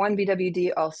with type 1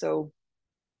 VWD, also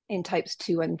in types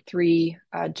 2 and 3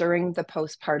 during the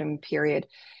postpartum period.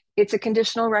 It's a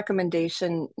conditional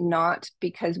recommendation, not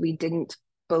because we didn't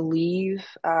believe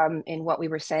in what we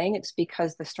were saying. It's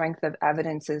because the strength of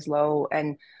evidence is low.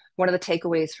 And one of the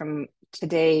takeaways from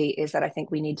today is that I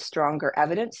think we need stronger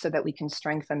evidence so that we can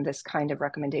strengthen this kind of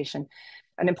recommendation.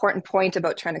 An important point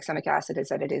about tranexamic acid is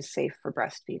that it is safe for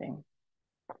breastfeeding.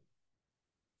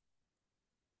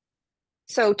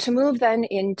 So to move then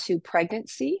into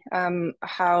pregnancy,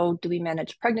 how do we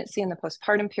manage pregnancy in the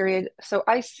postpartum period? So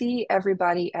I see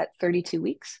everybody at 32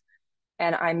 weeks,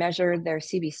 and I measure their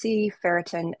CBC,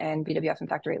 ferritin, and VWF and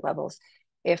factor VIII levels.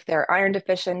 If they're iron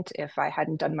deficient, if I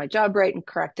hadn't done my job right and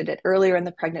corrected it earlier in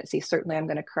the pregnancy, certainly I'm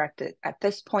going to correct it at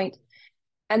this point.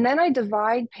 And then I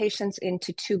divide patients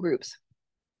into two groups.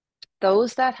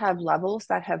 Those that have levels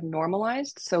that have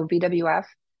normalized, so VWF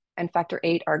and factor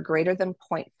VIII are greater than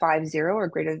 0.50 or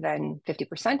greater than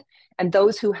 50%, and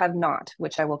those who have not,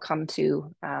 which I will come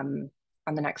to on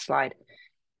the next slide.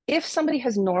 If somebody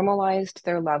has normalized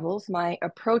their levels, my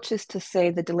approach is to say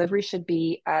the delivery should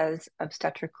be as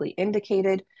obstetrically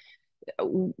indicated.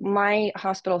 My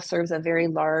hospital serves a very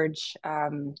large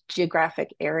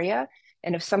geographic area.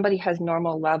 And if somebody has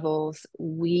normal levels,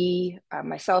 we,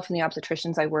 myself and the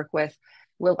obstetricians I work with,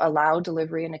 will allow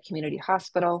delivery in a community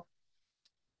hospital.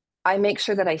 I make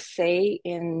sure that I say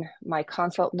in my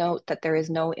consult note that there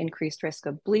is no increased risk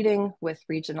of bleeding with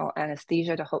regional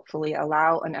anesthesia to hopefully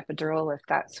allow an epidural if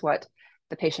that's what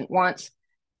the patient wants.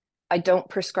 I don't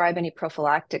prescribe any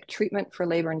prophylactic treatment for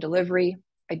labor and delivery.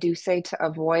 I do say to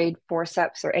avoid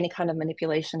forceps or any kind of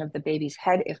manipulation of the baby's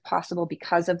head if possible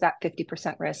because of that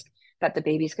 50% risk that the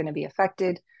baby's going to be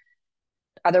affected.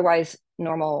 Otherwise,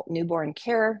 normal newborn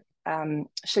care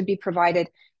should be provided.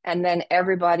 And then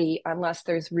everybody, unless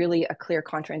there's really a clear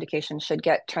contraindication, should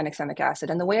get tranexamic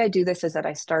acid. And the way I do this is that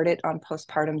I start it on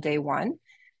postpartum day 1,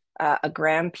 a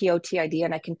gram POTID,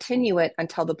 and I continue it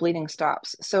until the bleeding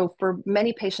stops. So for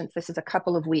many patients, this is a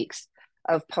couple of weeks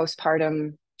of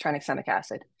postpartum tranexamic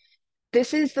acid.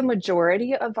 This is the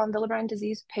majority of von Willebrand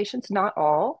disease patients, not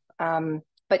all,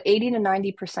 but 80 to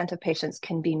 90% of patients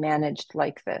can be managed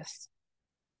like this.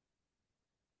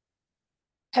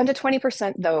 10 to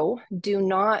 20% though do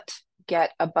not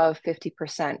get above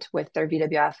 50% with their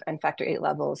VWF and factor VIII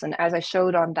levels. And as I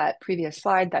showed on that previous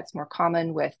slide, that's more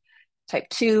common with type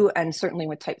 2 and certainly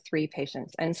with type 3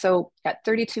 patients. And so at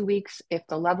 32 weeks, if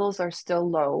the levels are still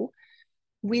low,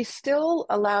 we still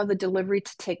allow the delivery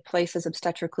to take place as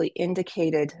obstetrically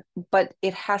indicated, but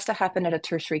it has to happen at a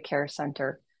tertiary care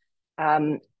center.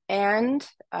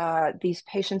 These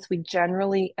patients we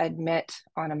generally admit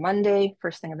on a Monday,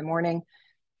 first thing in the morning,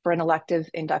 for an elective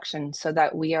induction so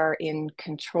that we are in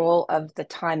control of the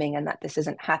timing and that this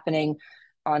isn't happening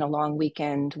on a long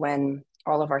weekend when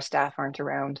all of our staff aren't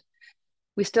around.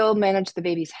 We still manage the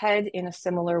baby's head in a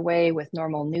similar way with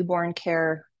normal newborn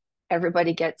care.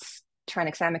 Everybody gets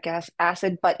tranexamic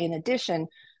acid, but in addition,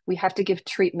 we have to give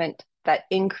treatment that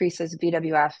increases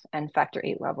VWF and factor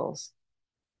VIII levels.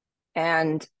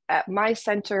 And at my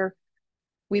center,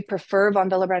 we prefer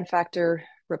von Willebrand factor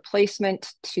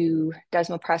replacement to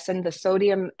desmopressin. The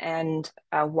sodium and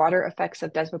water effects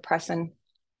of desmopressin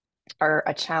are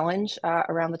a challenge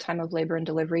around the time of labor and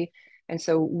delivery. And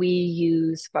so we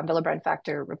use von Willebrand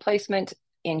factor replacement.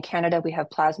 In Canada, we have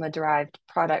plasma-derived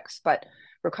products, but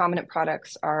recombinant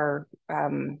products are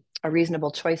a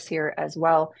reasonable choice here as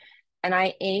well. And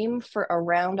I aim for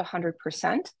around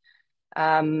 100%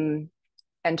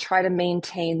 and try to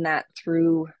maintain that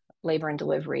through labor and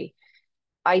delivery.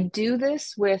 I do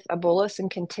this with a bolus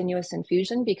and continuous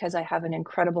infusion because I have an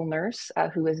incredible nurse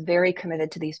who is very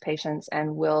committed to these patients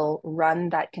and will run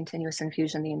that continuous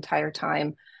infusion the entire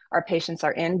time our patients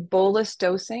are in. Bolus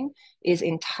dosing is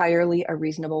entirely a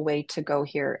reasonable way to go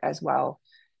here as well.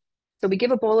 So we give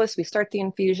a bolus, we start the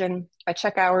infusion, I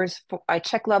check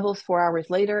levels 4 hours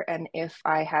later, and if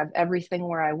I have everything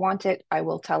where I want it, I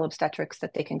will tell obstetrics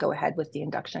that they can go ahead with the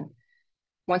induction.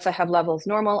 Once I have levels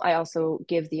normal, I also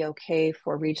give the okay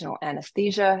for regional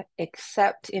anesthesia,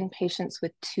 except in patients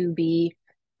with 2B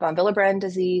von Willebrand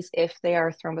disease if they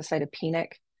are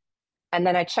thrombocytopenic. And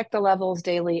then I check the levels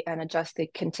daily and adjust the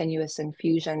continuous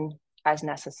infusion as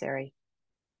necessary.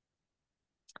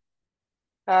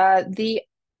 The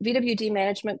VWD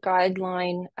management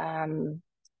guideline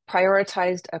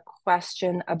prioritized a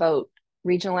question about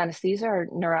regional anesthesia or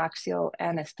neuroaxial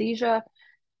anesthesia,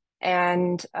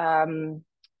 and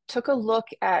took a look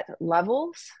at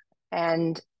levels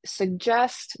and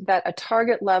suggest that a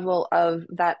target level of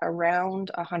that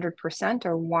around 100%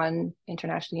 or 1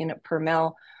 international unit per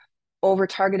mil over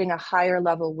targeting a higher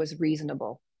level was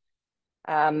reasonable.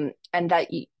 And that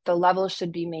the level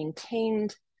should be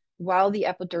maintained while the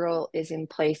epidural is in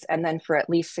place and then for at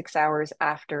least 6 hours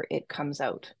after it comes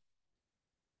out.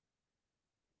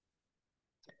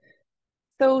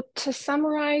 So to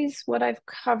summarize what I've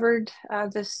covered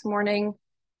this morning,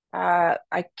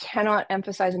 I cannot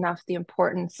emphasize enough the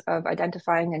importance of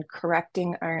identifying and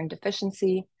correcting iron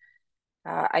deficiency.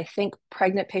 I think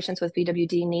pregnant patients with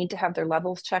VWD need to have their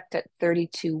levels checked at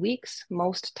 32 weeks.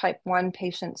 Most type 1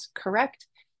 patients correct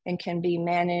and can be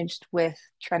managed with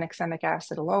tranexamic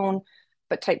acid alone,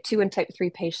 but type 2 and type 3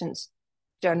 patients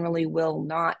generally will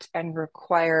not and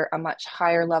require a much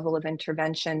higher level of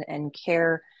intervention and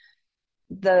care.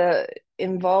 The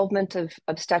involvement of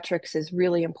obstetrics is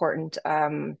really important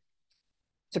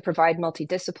to provide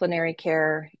multidisciplinary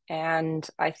care. And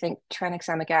I think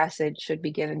tranexamic acid should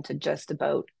be given to just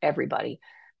about everybody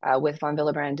with von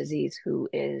Willebrand disease who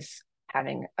is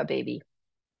having a baby.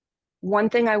 One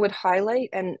thing I would highlight,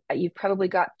 and you probably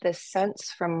got this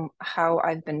sense from how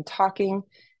I've been talking,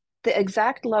 the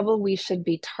exact level we should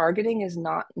be targeting is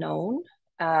not known.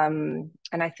 And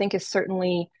I think is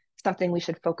certainly something we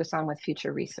should focus on with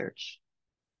future research.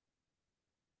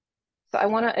 So I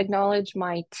want to acknowledge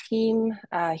my team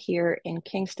here in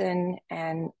Kingston.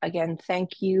 And again,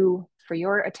 thank you for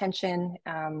your attention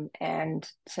and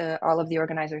to all of the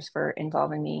organizers for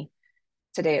involving me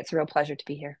today. It's a real pleasure to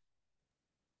be here.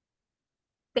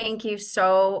 Thank you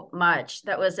so much.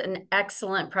 That was an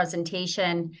excellent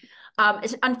presentation.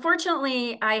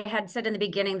 Unfortunately, I had said in the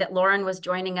beginning that Lauren was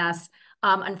joining us.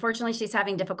 Unfortunately, she's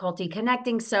having difficulty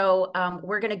connecting, so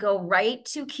we're going to go right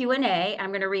to Q&A.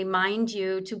 I'm going to remind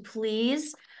you to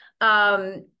please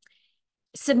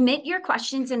submit your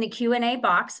questions in the Q&A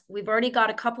box. We've already got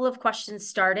a couple of questions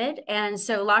started, and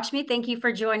so Lakshmi, thank you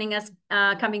for joining us,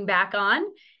 coming back on.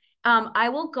 I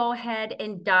will go ahead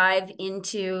and dive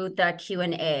into the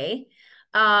Q&A.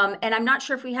 And I'm not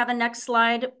sure if we have a next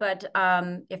slide, but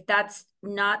if that's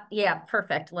not, yeah,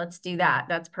 perfect. Let's do that.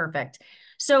 That's perfect.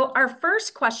 So our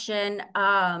first question,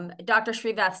 Dr.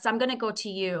 Srivaths, I'm going to go to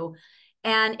you.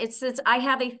 And it says, I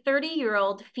have a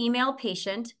 30-year-old female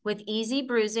patient with easy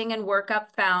bruising and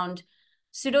workup found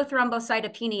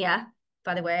pseudothrombocytopenia.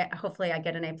 By the way, hopefully I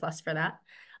get an A+ for that.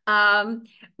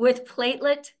 With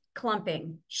platelet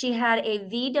clumping. She had a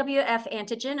VWF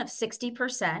antigen of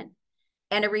 60%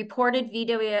 and a reported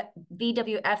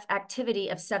VWF activity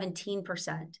of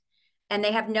 17%. And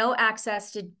they have no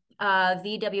access to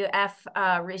VWF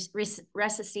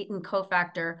resistatin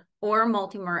cofactor or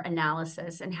multimer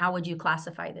analysis. And how would you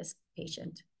classify this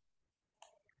patient?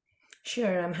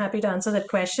 Sure, I'm happy to answer that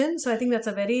question. So I think that's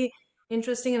a very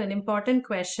interesting and an important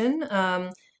question.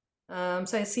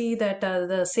 So I see that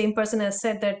the same person has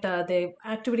said that the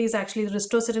activity is actually the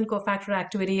resistatin cofactor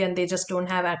activity, and they just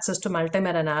don't have access to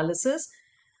multimer analysis.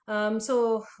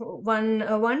 So one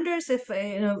wonders if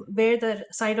where the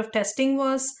site of testing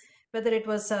was, whether it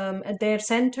was at their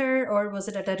center or was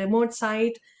it at a remote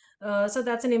site. So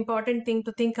that's an important thing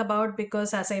to think about,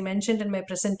 because as I mentioned in my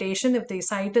presentation, if the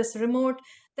site is remote,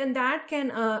 then that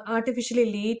can artificially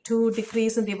lead to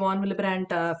decrease in the von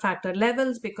Willebrand factor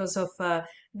levels because of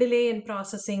delay in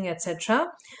processing, etc.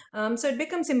 So it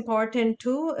becomes important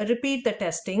to repeat the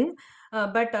testing.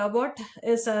 But what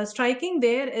is striking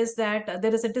there is that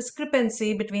there is a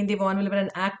discrepancy between the von Willebrand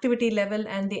activity level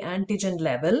and the antigen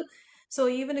level. So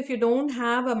even if you don't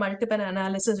have a multiple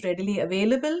analysis readily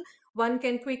available, one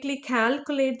can quickly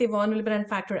calculate the von Willebrand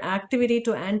factor activity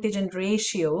to antigen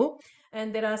ratio.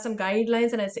 And there are some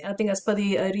guidelines, and I think as per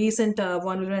the recent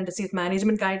von Willebrand disease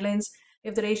management guidelines,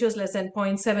 if the ratio is less than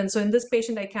 0.7, so in this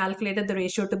patient, I calculated the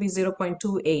ratio to be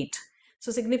 0.28.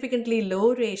 So significantly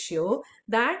low ratio,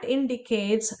 that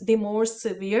indicates the more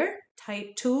severe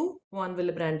type 2 von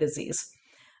Willebrand disease.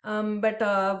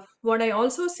 But what I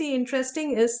also see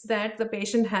interesting is that the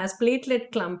patient has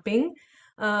platelet clumping.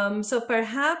 So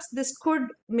perhaps this could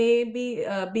maybe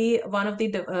be one of the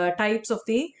types of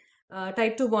the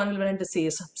type 2 von Willebrand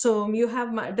disease. So you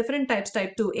have different types,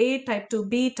 type 2A, type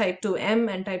 2B, type 2M,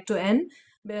 and type 2N.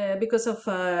 Because of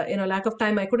lack of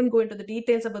time, I couldn't go into the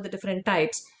details about the different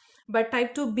types. But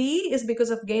type 2B is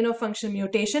because of gain of function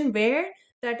mutation, where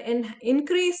that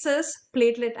increases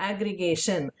platelet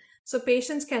aggregation. So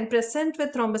patients can present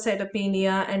with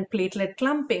thrombocytopenia and platelet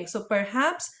clumping. So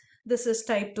perhaps this is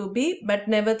type 2B, but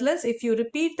nevertheless, if you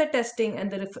repeat the testing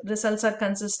and the results are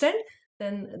consistent,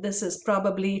 then this is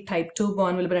probably type 2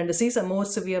 von Willebrand disease, a more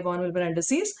severe von Willebrand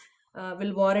disease.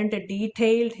 Will warrant a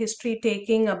detailed history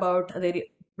taking about the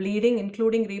bleeding,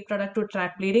 including reproductive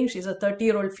tract bleeding. She's a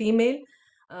 30-year-old female,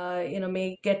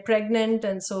 may get pregnant.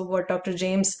 And so what Dr.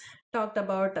 James talked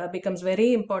about becomes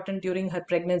very important during her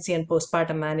pregnancy and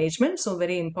postpartum management. So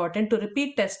very important to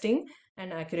repeat testing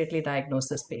and accurately diagnose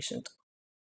this patient.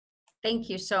 Thank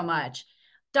you so much.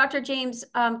 Dr. James,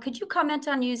 could you comment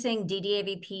on using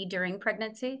DDAVP during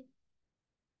pregnancy?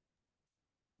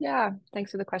 Yeah,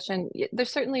 thanks for the question. There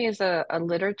certainly is a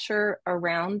literature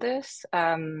around this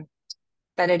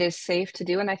that it is safe to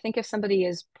do. And I think if somebody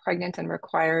is pregnant and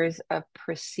requires a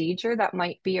procedure, that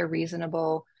might be a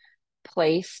reasonable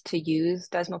place to use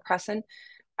desmopressin.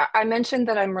 I mentioned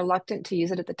that I'm reluctant to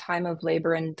use it at the time of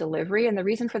labor and delivery. And the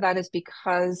reason for that is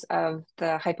because of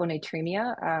the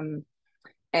hyponatremia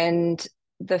and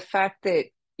the fact that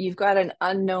you've got an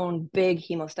unknown big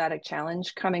hemostatic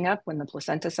challenge coming up when the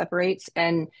placenta separates.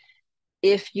 And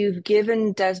if you've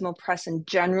given desmopressin,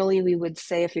 generally we would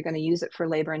say if you're going to use it for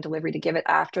labor and delivery to give it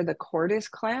after the cord is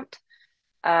clamped.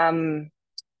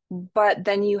 But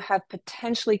then you have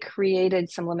potentially created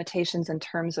some limitations in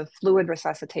terms of fluid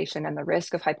resuscitation and the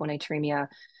risk of hyponatremia,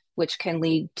 which can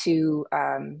lead to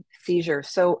seizure.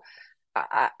 So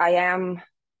I am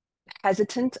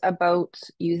hesitant about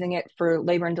using it for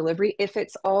labor and delivery. If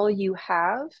it's all you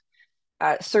have,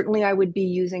 certainly I would be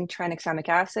using tranexamic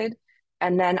acid.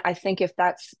 And then I think if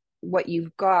that's what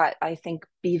you've got, I think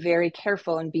be very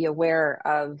careful and be aware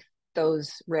of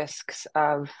those risks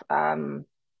of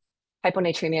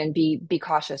hyponatremia and be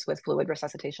cautious with fluid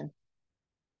resuscitation.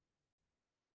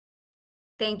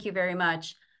 Thank you very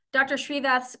much. Dr.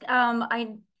 Srivaths,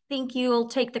 I think you'll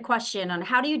take the question on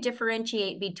how do you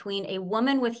differentiate between a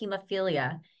woman with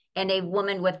hemophilia and a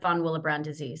woman with von Willebrand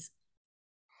disease?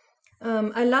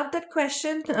 I love that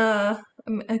question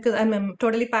because I'm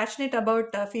totally passionate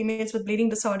about females with bleeding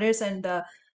disorders. And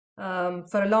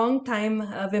for a long time,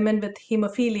 women with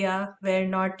hemophilia were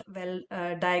not well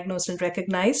diagnosed and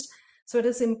recognized. So it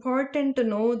is important to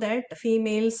know that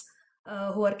females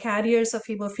who are carriers of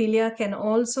hemophilia can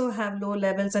also have low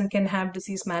levels and can have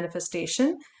disease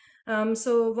manifestation.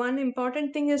 So one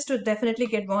important thing is to definitely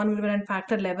get von Willebrand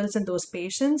factor levels in those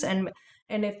patients. And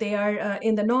if they are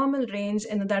in the normal range,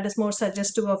 and that is more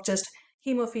suggestive of just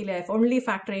hemophilia. If only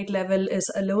factor VIII level is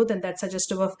low, then that's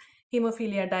suggestive of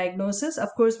hemophilia diagnosis. Of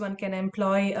course, one can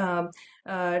employ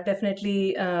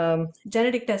definitely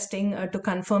genetic testing to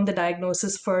confirm the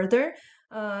diagnosis further.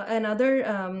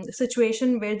 Another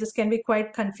situation where this can be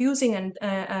quite confusing and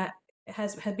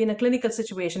has been a clinical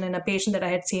situation in a patient that I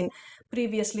had seen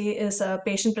previously is a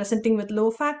patient presenting with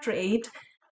low factor VIII.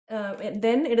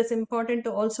 Then it is important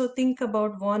to also think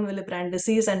about von Willebrand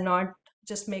disease and not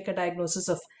just make a diagnosis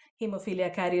of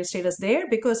hemophilia carrier status there,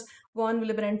 because von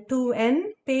Willebrand 2N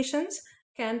patients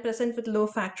can present with low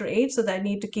factor VIII, so that I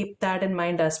need to keep that in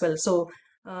mind as well. So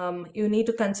you need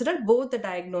to consider both the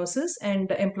diagnosis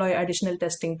and employ additional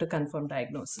testing to confirm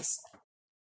diagnosis.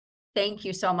 Thank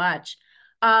you so much.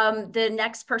 The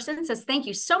next person says, thank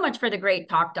you so much for the great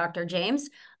talk, Dr. James.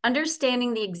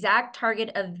 Understanding the exact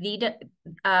target of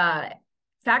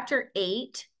factor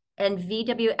VIII and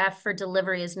VWF for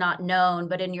delivery is not known,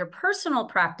 but in your personal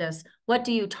practice, what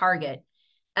do you target?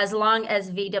 As long as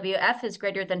VWF is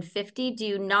greater than 50, do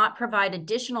you not provide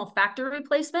additional factor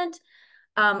replacement?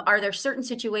 Are there certain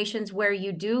situations where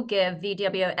you do give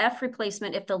VWF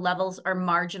replacement if the levels are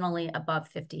marginally above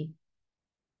 50?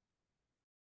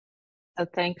 So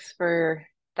thanks for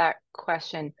that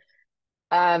question.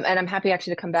 And I'm happy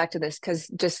actually to come back to this because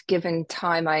just given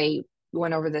time, I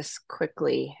went over this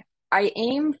quickly. I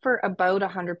aim for about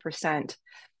 100%,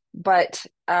 but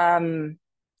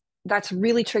that's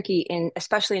really tricky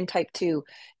especially in type 2,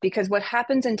 because what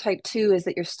happens in type 2 is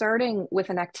that you're starting with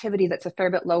an activity that's a fair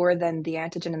bit lower than the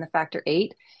antigen and the factor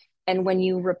VIII. And when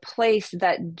you replace,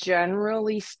 that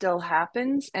generally still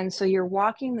happens. And so you're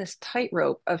walking this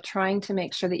tightrope of trying to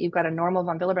make sure that you've got a normal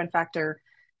von Willebrand factor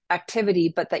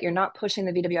activity, but that you're not pushing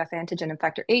the VWF antigen and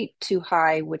factor VIII too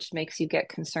high, which makes you get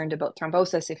concerned about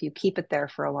thrombosis if you keep it there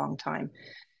for a long time.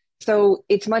 So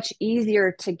it's much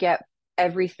easier to get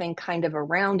everything kind of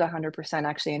around 100%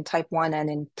 actually in type 1 and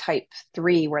in type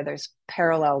 3, where there's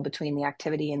parallel between the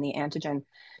activity and the antigen.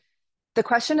 The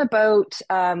question about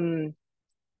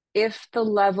if the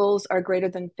levels are greater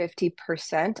than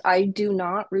 50%, I do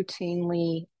not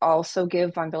routinely also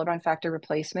give von Willebrand factor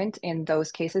replacement in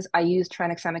those cases. I use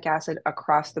tranexamic acid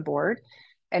across the board,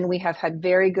 and we have had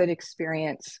very good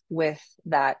experience with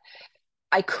that.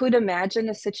 I could imagine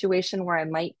a situation where I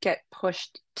might get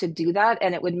pushed to do that,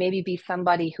 and it would maybe be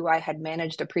somebody who I had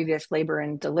managed a previous labor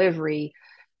and delivery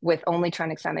with only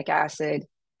tranexamic acid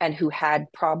and who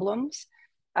had problems.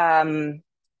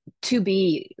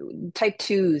 2B, type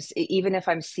 2s, even if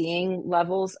I'm seeing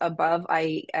levels above,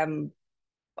 I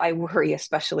worry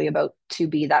especially about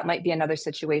 2B. That might be another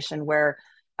situation where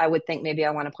I would think maybe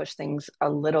I want to push things a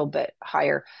little bit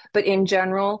higher. But in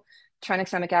general,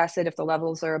 tranexamic acid, if the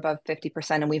levels are above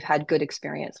 50%, and we've had good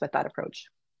experience with that approach.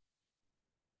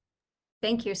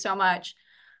 Thank you so much.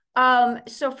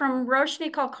 So from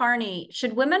Roshni Kulkarni,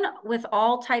 should women with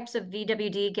all types of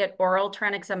VWD get oral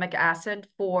tranexamic acid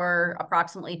for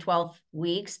approximately 12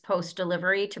 weeks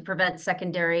post-delivery to prevent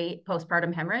secondary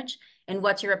postpartum hemorrhage? And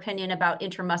what's your opinion about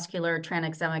intramuscular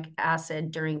tranexamic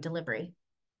acid during delivery?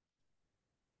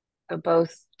 So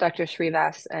both Dr.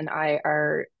 Srivas and I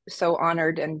are so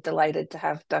honored and delighted to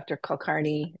have Dr.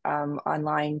 Kulkarni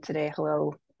online today.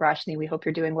 Hello, Roshni. We hope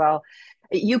you're doing well.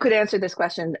 You could answer this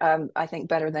question, I think,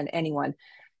 better than anyone.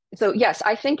 So yes,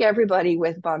 I think everybody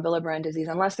with von Willebrand disease,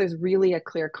 unless there's really a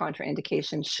clear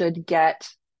contraindication, should get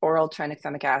oral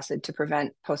tranexamic acid to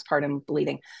prevent postpartum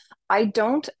bleeding. I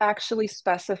don't actually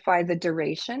specify the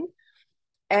duration.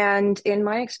 And in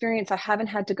my experience, I haven't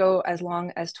had to go as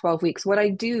long as 12 weeks. What I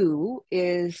do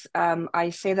is I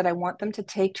say that I want them to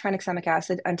take tranexamic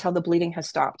acid until the bleeding has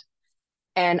stopped.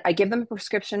 And I give them a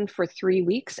prescription for 3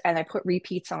 weeks and I put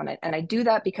repeats on it. And I do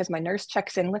that because my nurse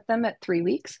checks in with them at 3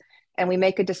 weeks and we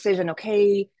make a decision.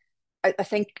 Okay, I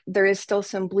think there is still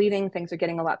some bleeding. Things are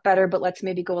getting a lot better, but let's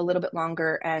maybe go a little bit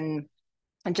longer and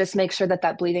just make sure that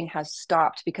that bleeding has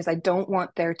stopped, because I don't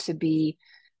want there to be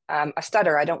a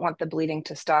stutter. I don't want the bleeding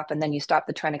to stop and then you stop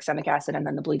the tranexamic acid and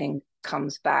then the bleeding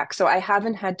comes back. So I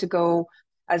haven't had to go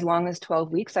as long as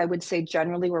 12 weeks. I would say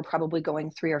generally we're probably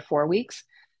going 3 or 4 weeks,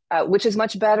 which is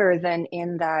much better than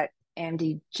in that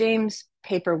Andy James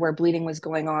paper where bleeding was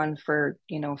going on for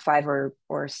 5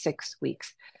 or 6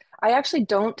 weeks. I actually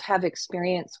don't have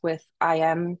experience with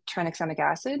IM tranexamic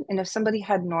acid, and if somebody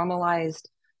had normalized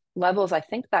levels, I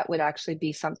think that would actually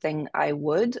be something I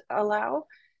would allow.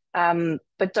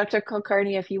 But Dr.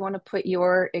 Kulkarni, if you want to put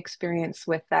your experience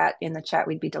with that in the chat,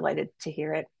 we'd be delighted to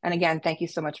hear it. And again, thank you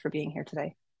so much for being here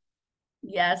today.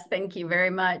 Yes, thank you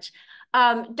very much.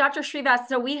 Dr. Srivas,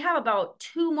 so we have about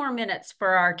 2 more minutes for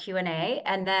our Q&A,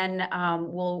 and then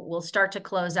we'll start to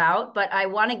close out, but I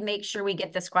want to make sure we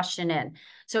get this question in.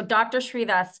 So Dr.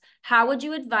 Srivas, how would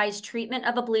you advise treatment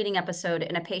of a bleeding episode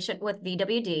in a patient with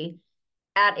VWD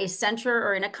at a center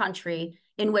or in a country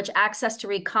in which access to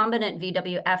recombinant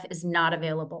VWF is not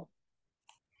available?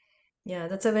 Yeah,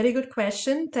 that's a very good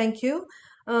question. Thank you.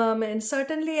 And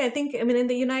certainly, I think, I mean, in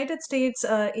the United States,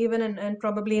 even and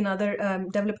probably in other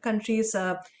developed countries,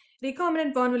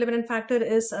 recombinant von Willebrand factor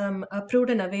is approved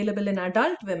and available in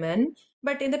adult women.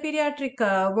 But in the pediatric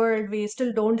world, we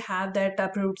still don't have that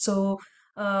approved. So,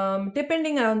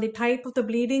 depending on the type of the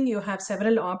bleeding, you have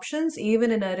several options,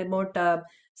 even in a remote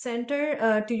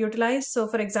center to utilize. So,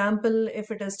 for example,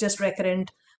 if it is just recurrent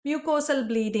mucosal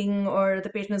bleeding or the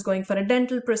patient is going for a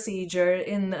dental procedure,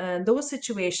 in those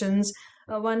situations,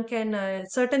 one can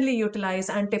certainly utilize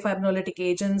antifibrinolytic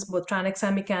agents, both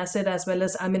tranexamic acid as well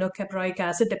as aminocaproic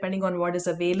acid, depending on what is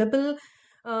available.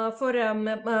 For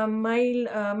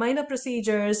minor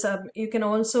procedures, you can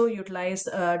also utilize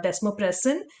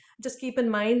desmopressin. Just keep in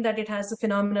mind that it has a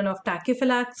phenomenon of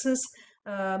tachyphylaxis,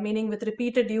 meaning with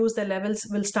repeated use, the levels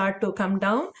will start to come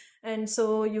down. And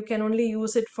so you can only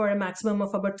use it for a maximum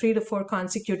of about 3 to 4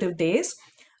 consecutive days.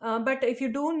 But if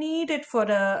you do need it for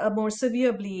a more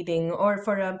severe bleeding or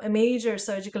for a major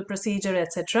surgical procedure,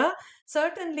 etc.,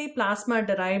 certainly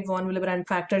plasma-derived von Willebrand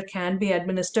factor can be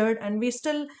administered, and we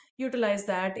still utilize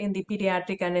that in the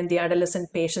pediatric and in the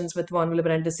adolescent patients with von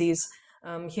Willebrand disease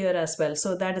here as well.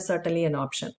 So that is certainly an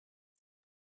option.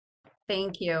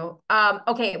 Thank you.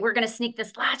 Okay, we're going to sneak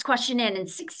this last question in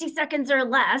 60 seconds or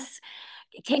less.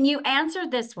 Can you answer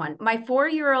this one? My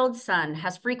 4-year-old son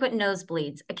has frequent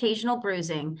nosebleeds, occasional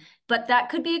bruising, but that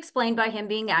could be explained by him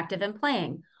being active and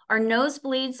playing. Are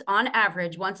nosebleeds on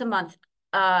average once a month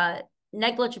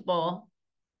negligible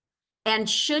and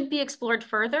should be explored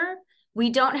further? We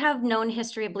don't have known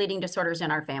history of bleeding disorders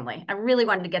in our family. I really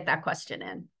wanted to get that question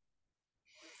in.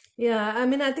 Yeah, I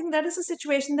mean, I think that is a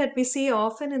situation that we see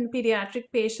often in pediatric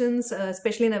patients,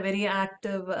 especially in a very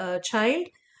active child.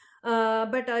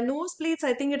 But nosebleeds,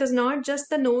 I think it is not just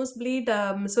the nosebleed.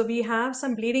 So we have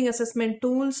some bleeding assessment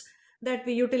tools that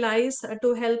we utilize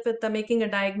to help with making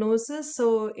a diagnosis.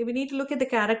 So we need to look at the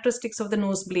characteristics of the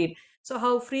nosebleed. So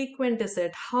how frequent is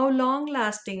it? How long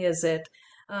lasting is it?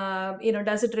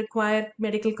 Does it require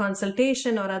medical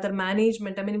consultation or other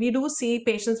management? I mean, we do see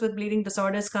patients with bleeding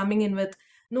disorders coming in with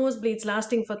nosebleeds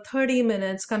lasting for 30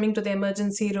 minutes, coming to the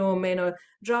emergency room,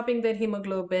 dropping their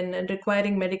hemoglobin and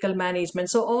requiring medical management.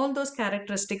 So all those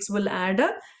characteristics will add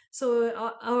up. So,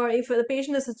 or if the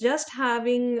patient is just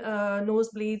having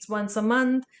nosebleeds once a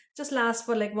month, just lasts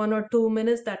for like 1 or 2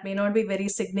 minutes, that may not be very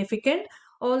significant.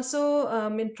 Also,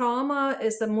 in trauma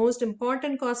is the most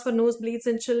important cause for nosebleeds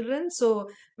in children. So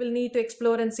we'll need to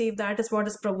explore and see if that is what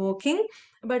is provoking.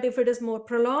 But if it is more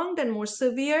prolonged and more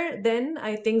severe, then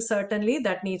I think certainly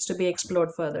that needs to be explored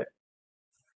further.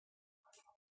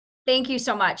 Thank you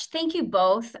so much. Thank you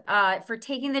both for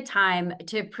taking the time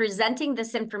to presenting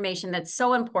this information that's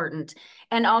so important,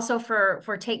 and also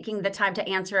for taking the time to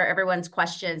answer everyone's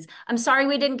questions. I'm sorry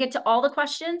we didn't get to all the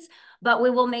questions, but we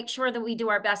will make sure that we do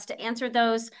our best to answer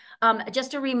those.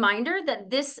 Just a reminder that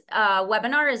this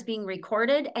webinar is being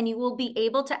recorded, and you will be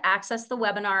able to access the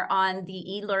webinar on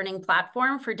the e-learning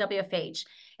platform for WFH.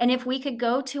 And if we could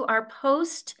go to our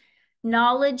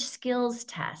post-knowledge skills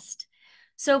test.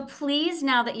 So please,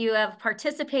 now that you have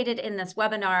participated in this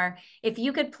webinar, if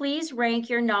you could please rank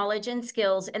your knowledge and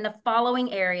skills in the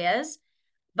following areas: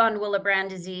 von Willebrand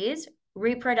disease,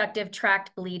 reproductive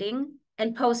tract bleeding,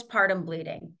 and postpartum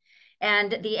bleeding.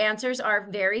 And the answers are: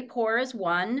 very poor is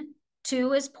 1,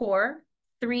 2 is poor,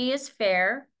 3 is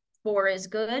fair, 4 is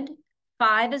good,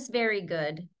 5 is very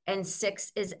good, and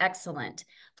 6 is excellent.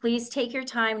 Please take your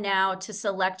time now to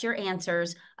select your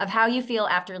answers of how you feel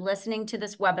after listening to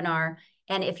this webinar,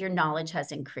 and if your knowledge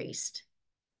has increased.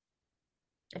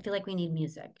 I feel like we need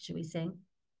music. Should we sing?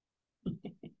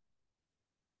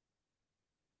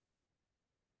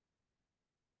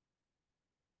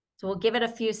 So we'll give it a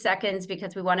few seconds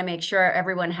because we want to make sure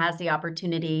everyone has the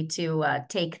opportunity to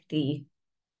take the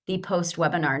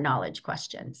post-webinar knowledge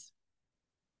questions.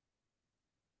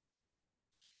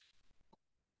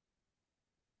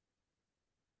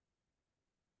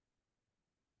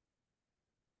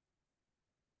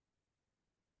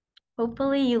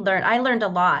 Hopefully you learned. I learned a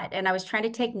lot, and I was trying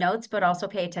to take notes, but also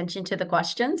pay attention to the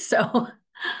questions. So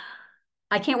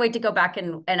I can't wait to go back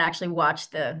and actually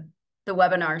watch the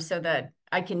webinar so that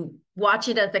I can watch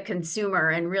it as a consumer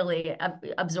and really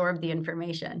absorb the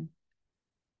information.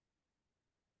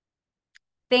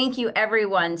 Thank you,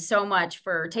 everyone, so much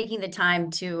for taking the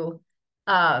time to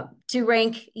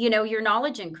rank, your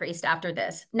knowledge increased after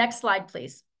this. Next slide,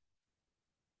 please.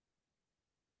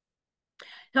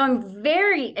 So I'm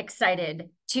very excited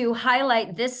to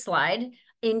highlight this slide.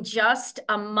 In just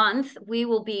a month, we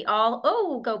will be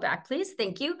go back, please.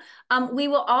 Thank you. We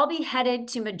will all be headed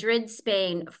to Madrid,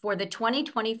 Spain for the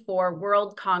 2024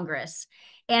 World Congress.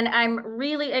 And I'm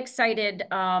really excited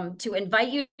to invite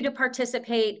you to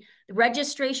participate. The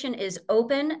registration is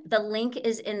open. The link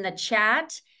is in the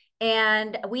chat.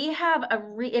 And we have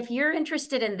if you're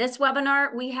interested in this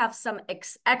webinar, we have some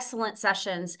excellent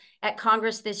sessions at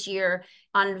Congress this year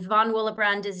on von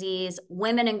Willebrand disease,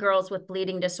 women and girls with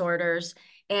bleeding disorders.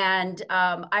 And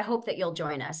I hope that you'll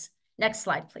join us. Next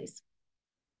slide, please.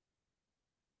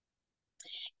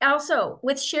 Also,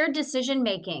 with shared decision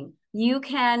making, you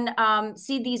can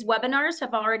see these webinars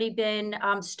have already been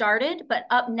started, but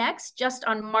up next, just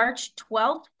on March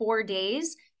 12th, 4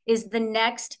 days, is the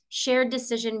next shared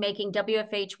decision making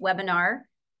WFH webinar.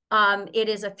 It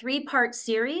is a 3-part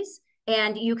series,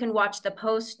 and you can watch the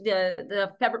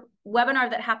webinar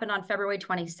that happened on February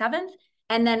 27th,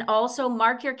 and then also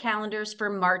mark your calendars for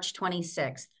March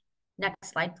 26th. Next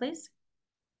slide, please.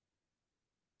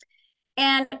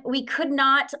 And we could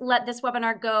not let this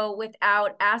webinar go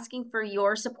without asking for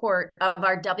your support of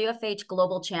our WFH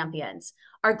Global Champions.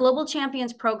 Our Global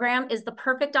Champions program is the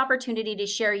perfect opportunity to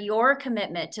share your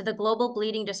commitment to the global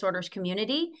bleeding disorders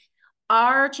community.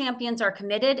 Our champions are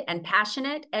committed and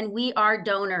passionate, and we are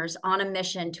donors on a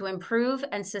mission to improve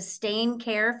and sustain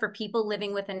care for people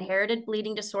living with inherited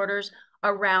bleeding disorders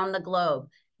around the globe.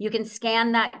 You can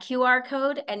scan that QR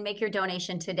code and make your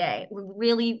donation today. We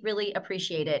really, really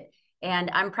appreciate it.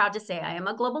 And I'm proud to say I am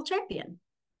a global champion.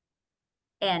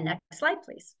 And next slide,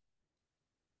 please.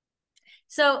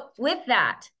 So with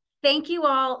that, thank you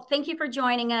all. Thank you for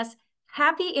joining us.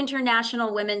 Happy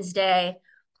International Women's Day.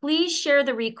 Please share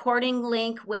the recording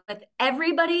link with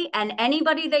everybody and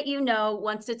anybody that you know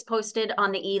once it's posted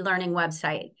on the e-learning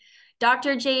website.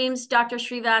 Dr. James, Dr.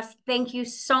 Srivas, thank you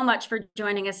so much for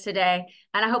joining us today.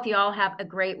 And I hope you all have a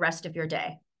great rest of your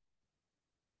day.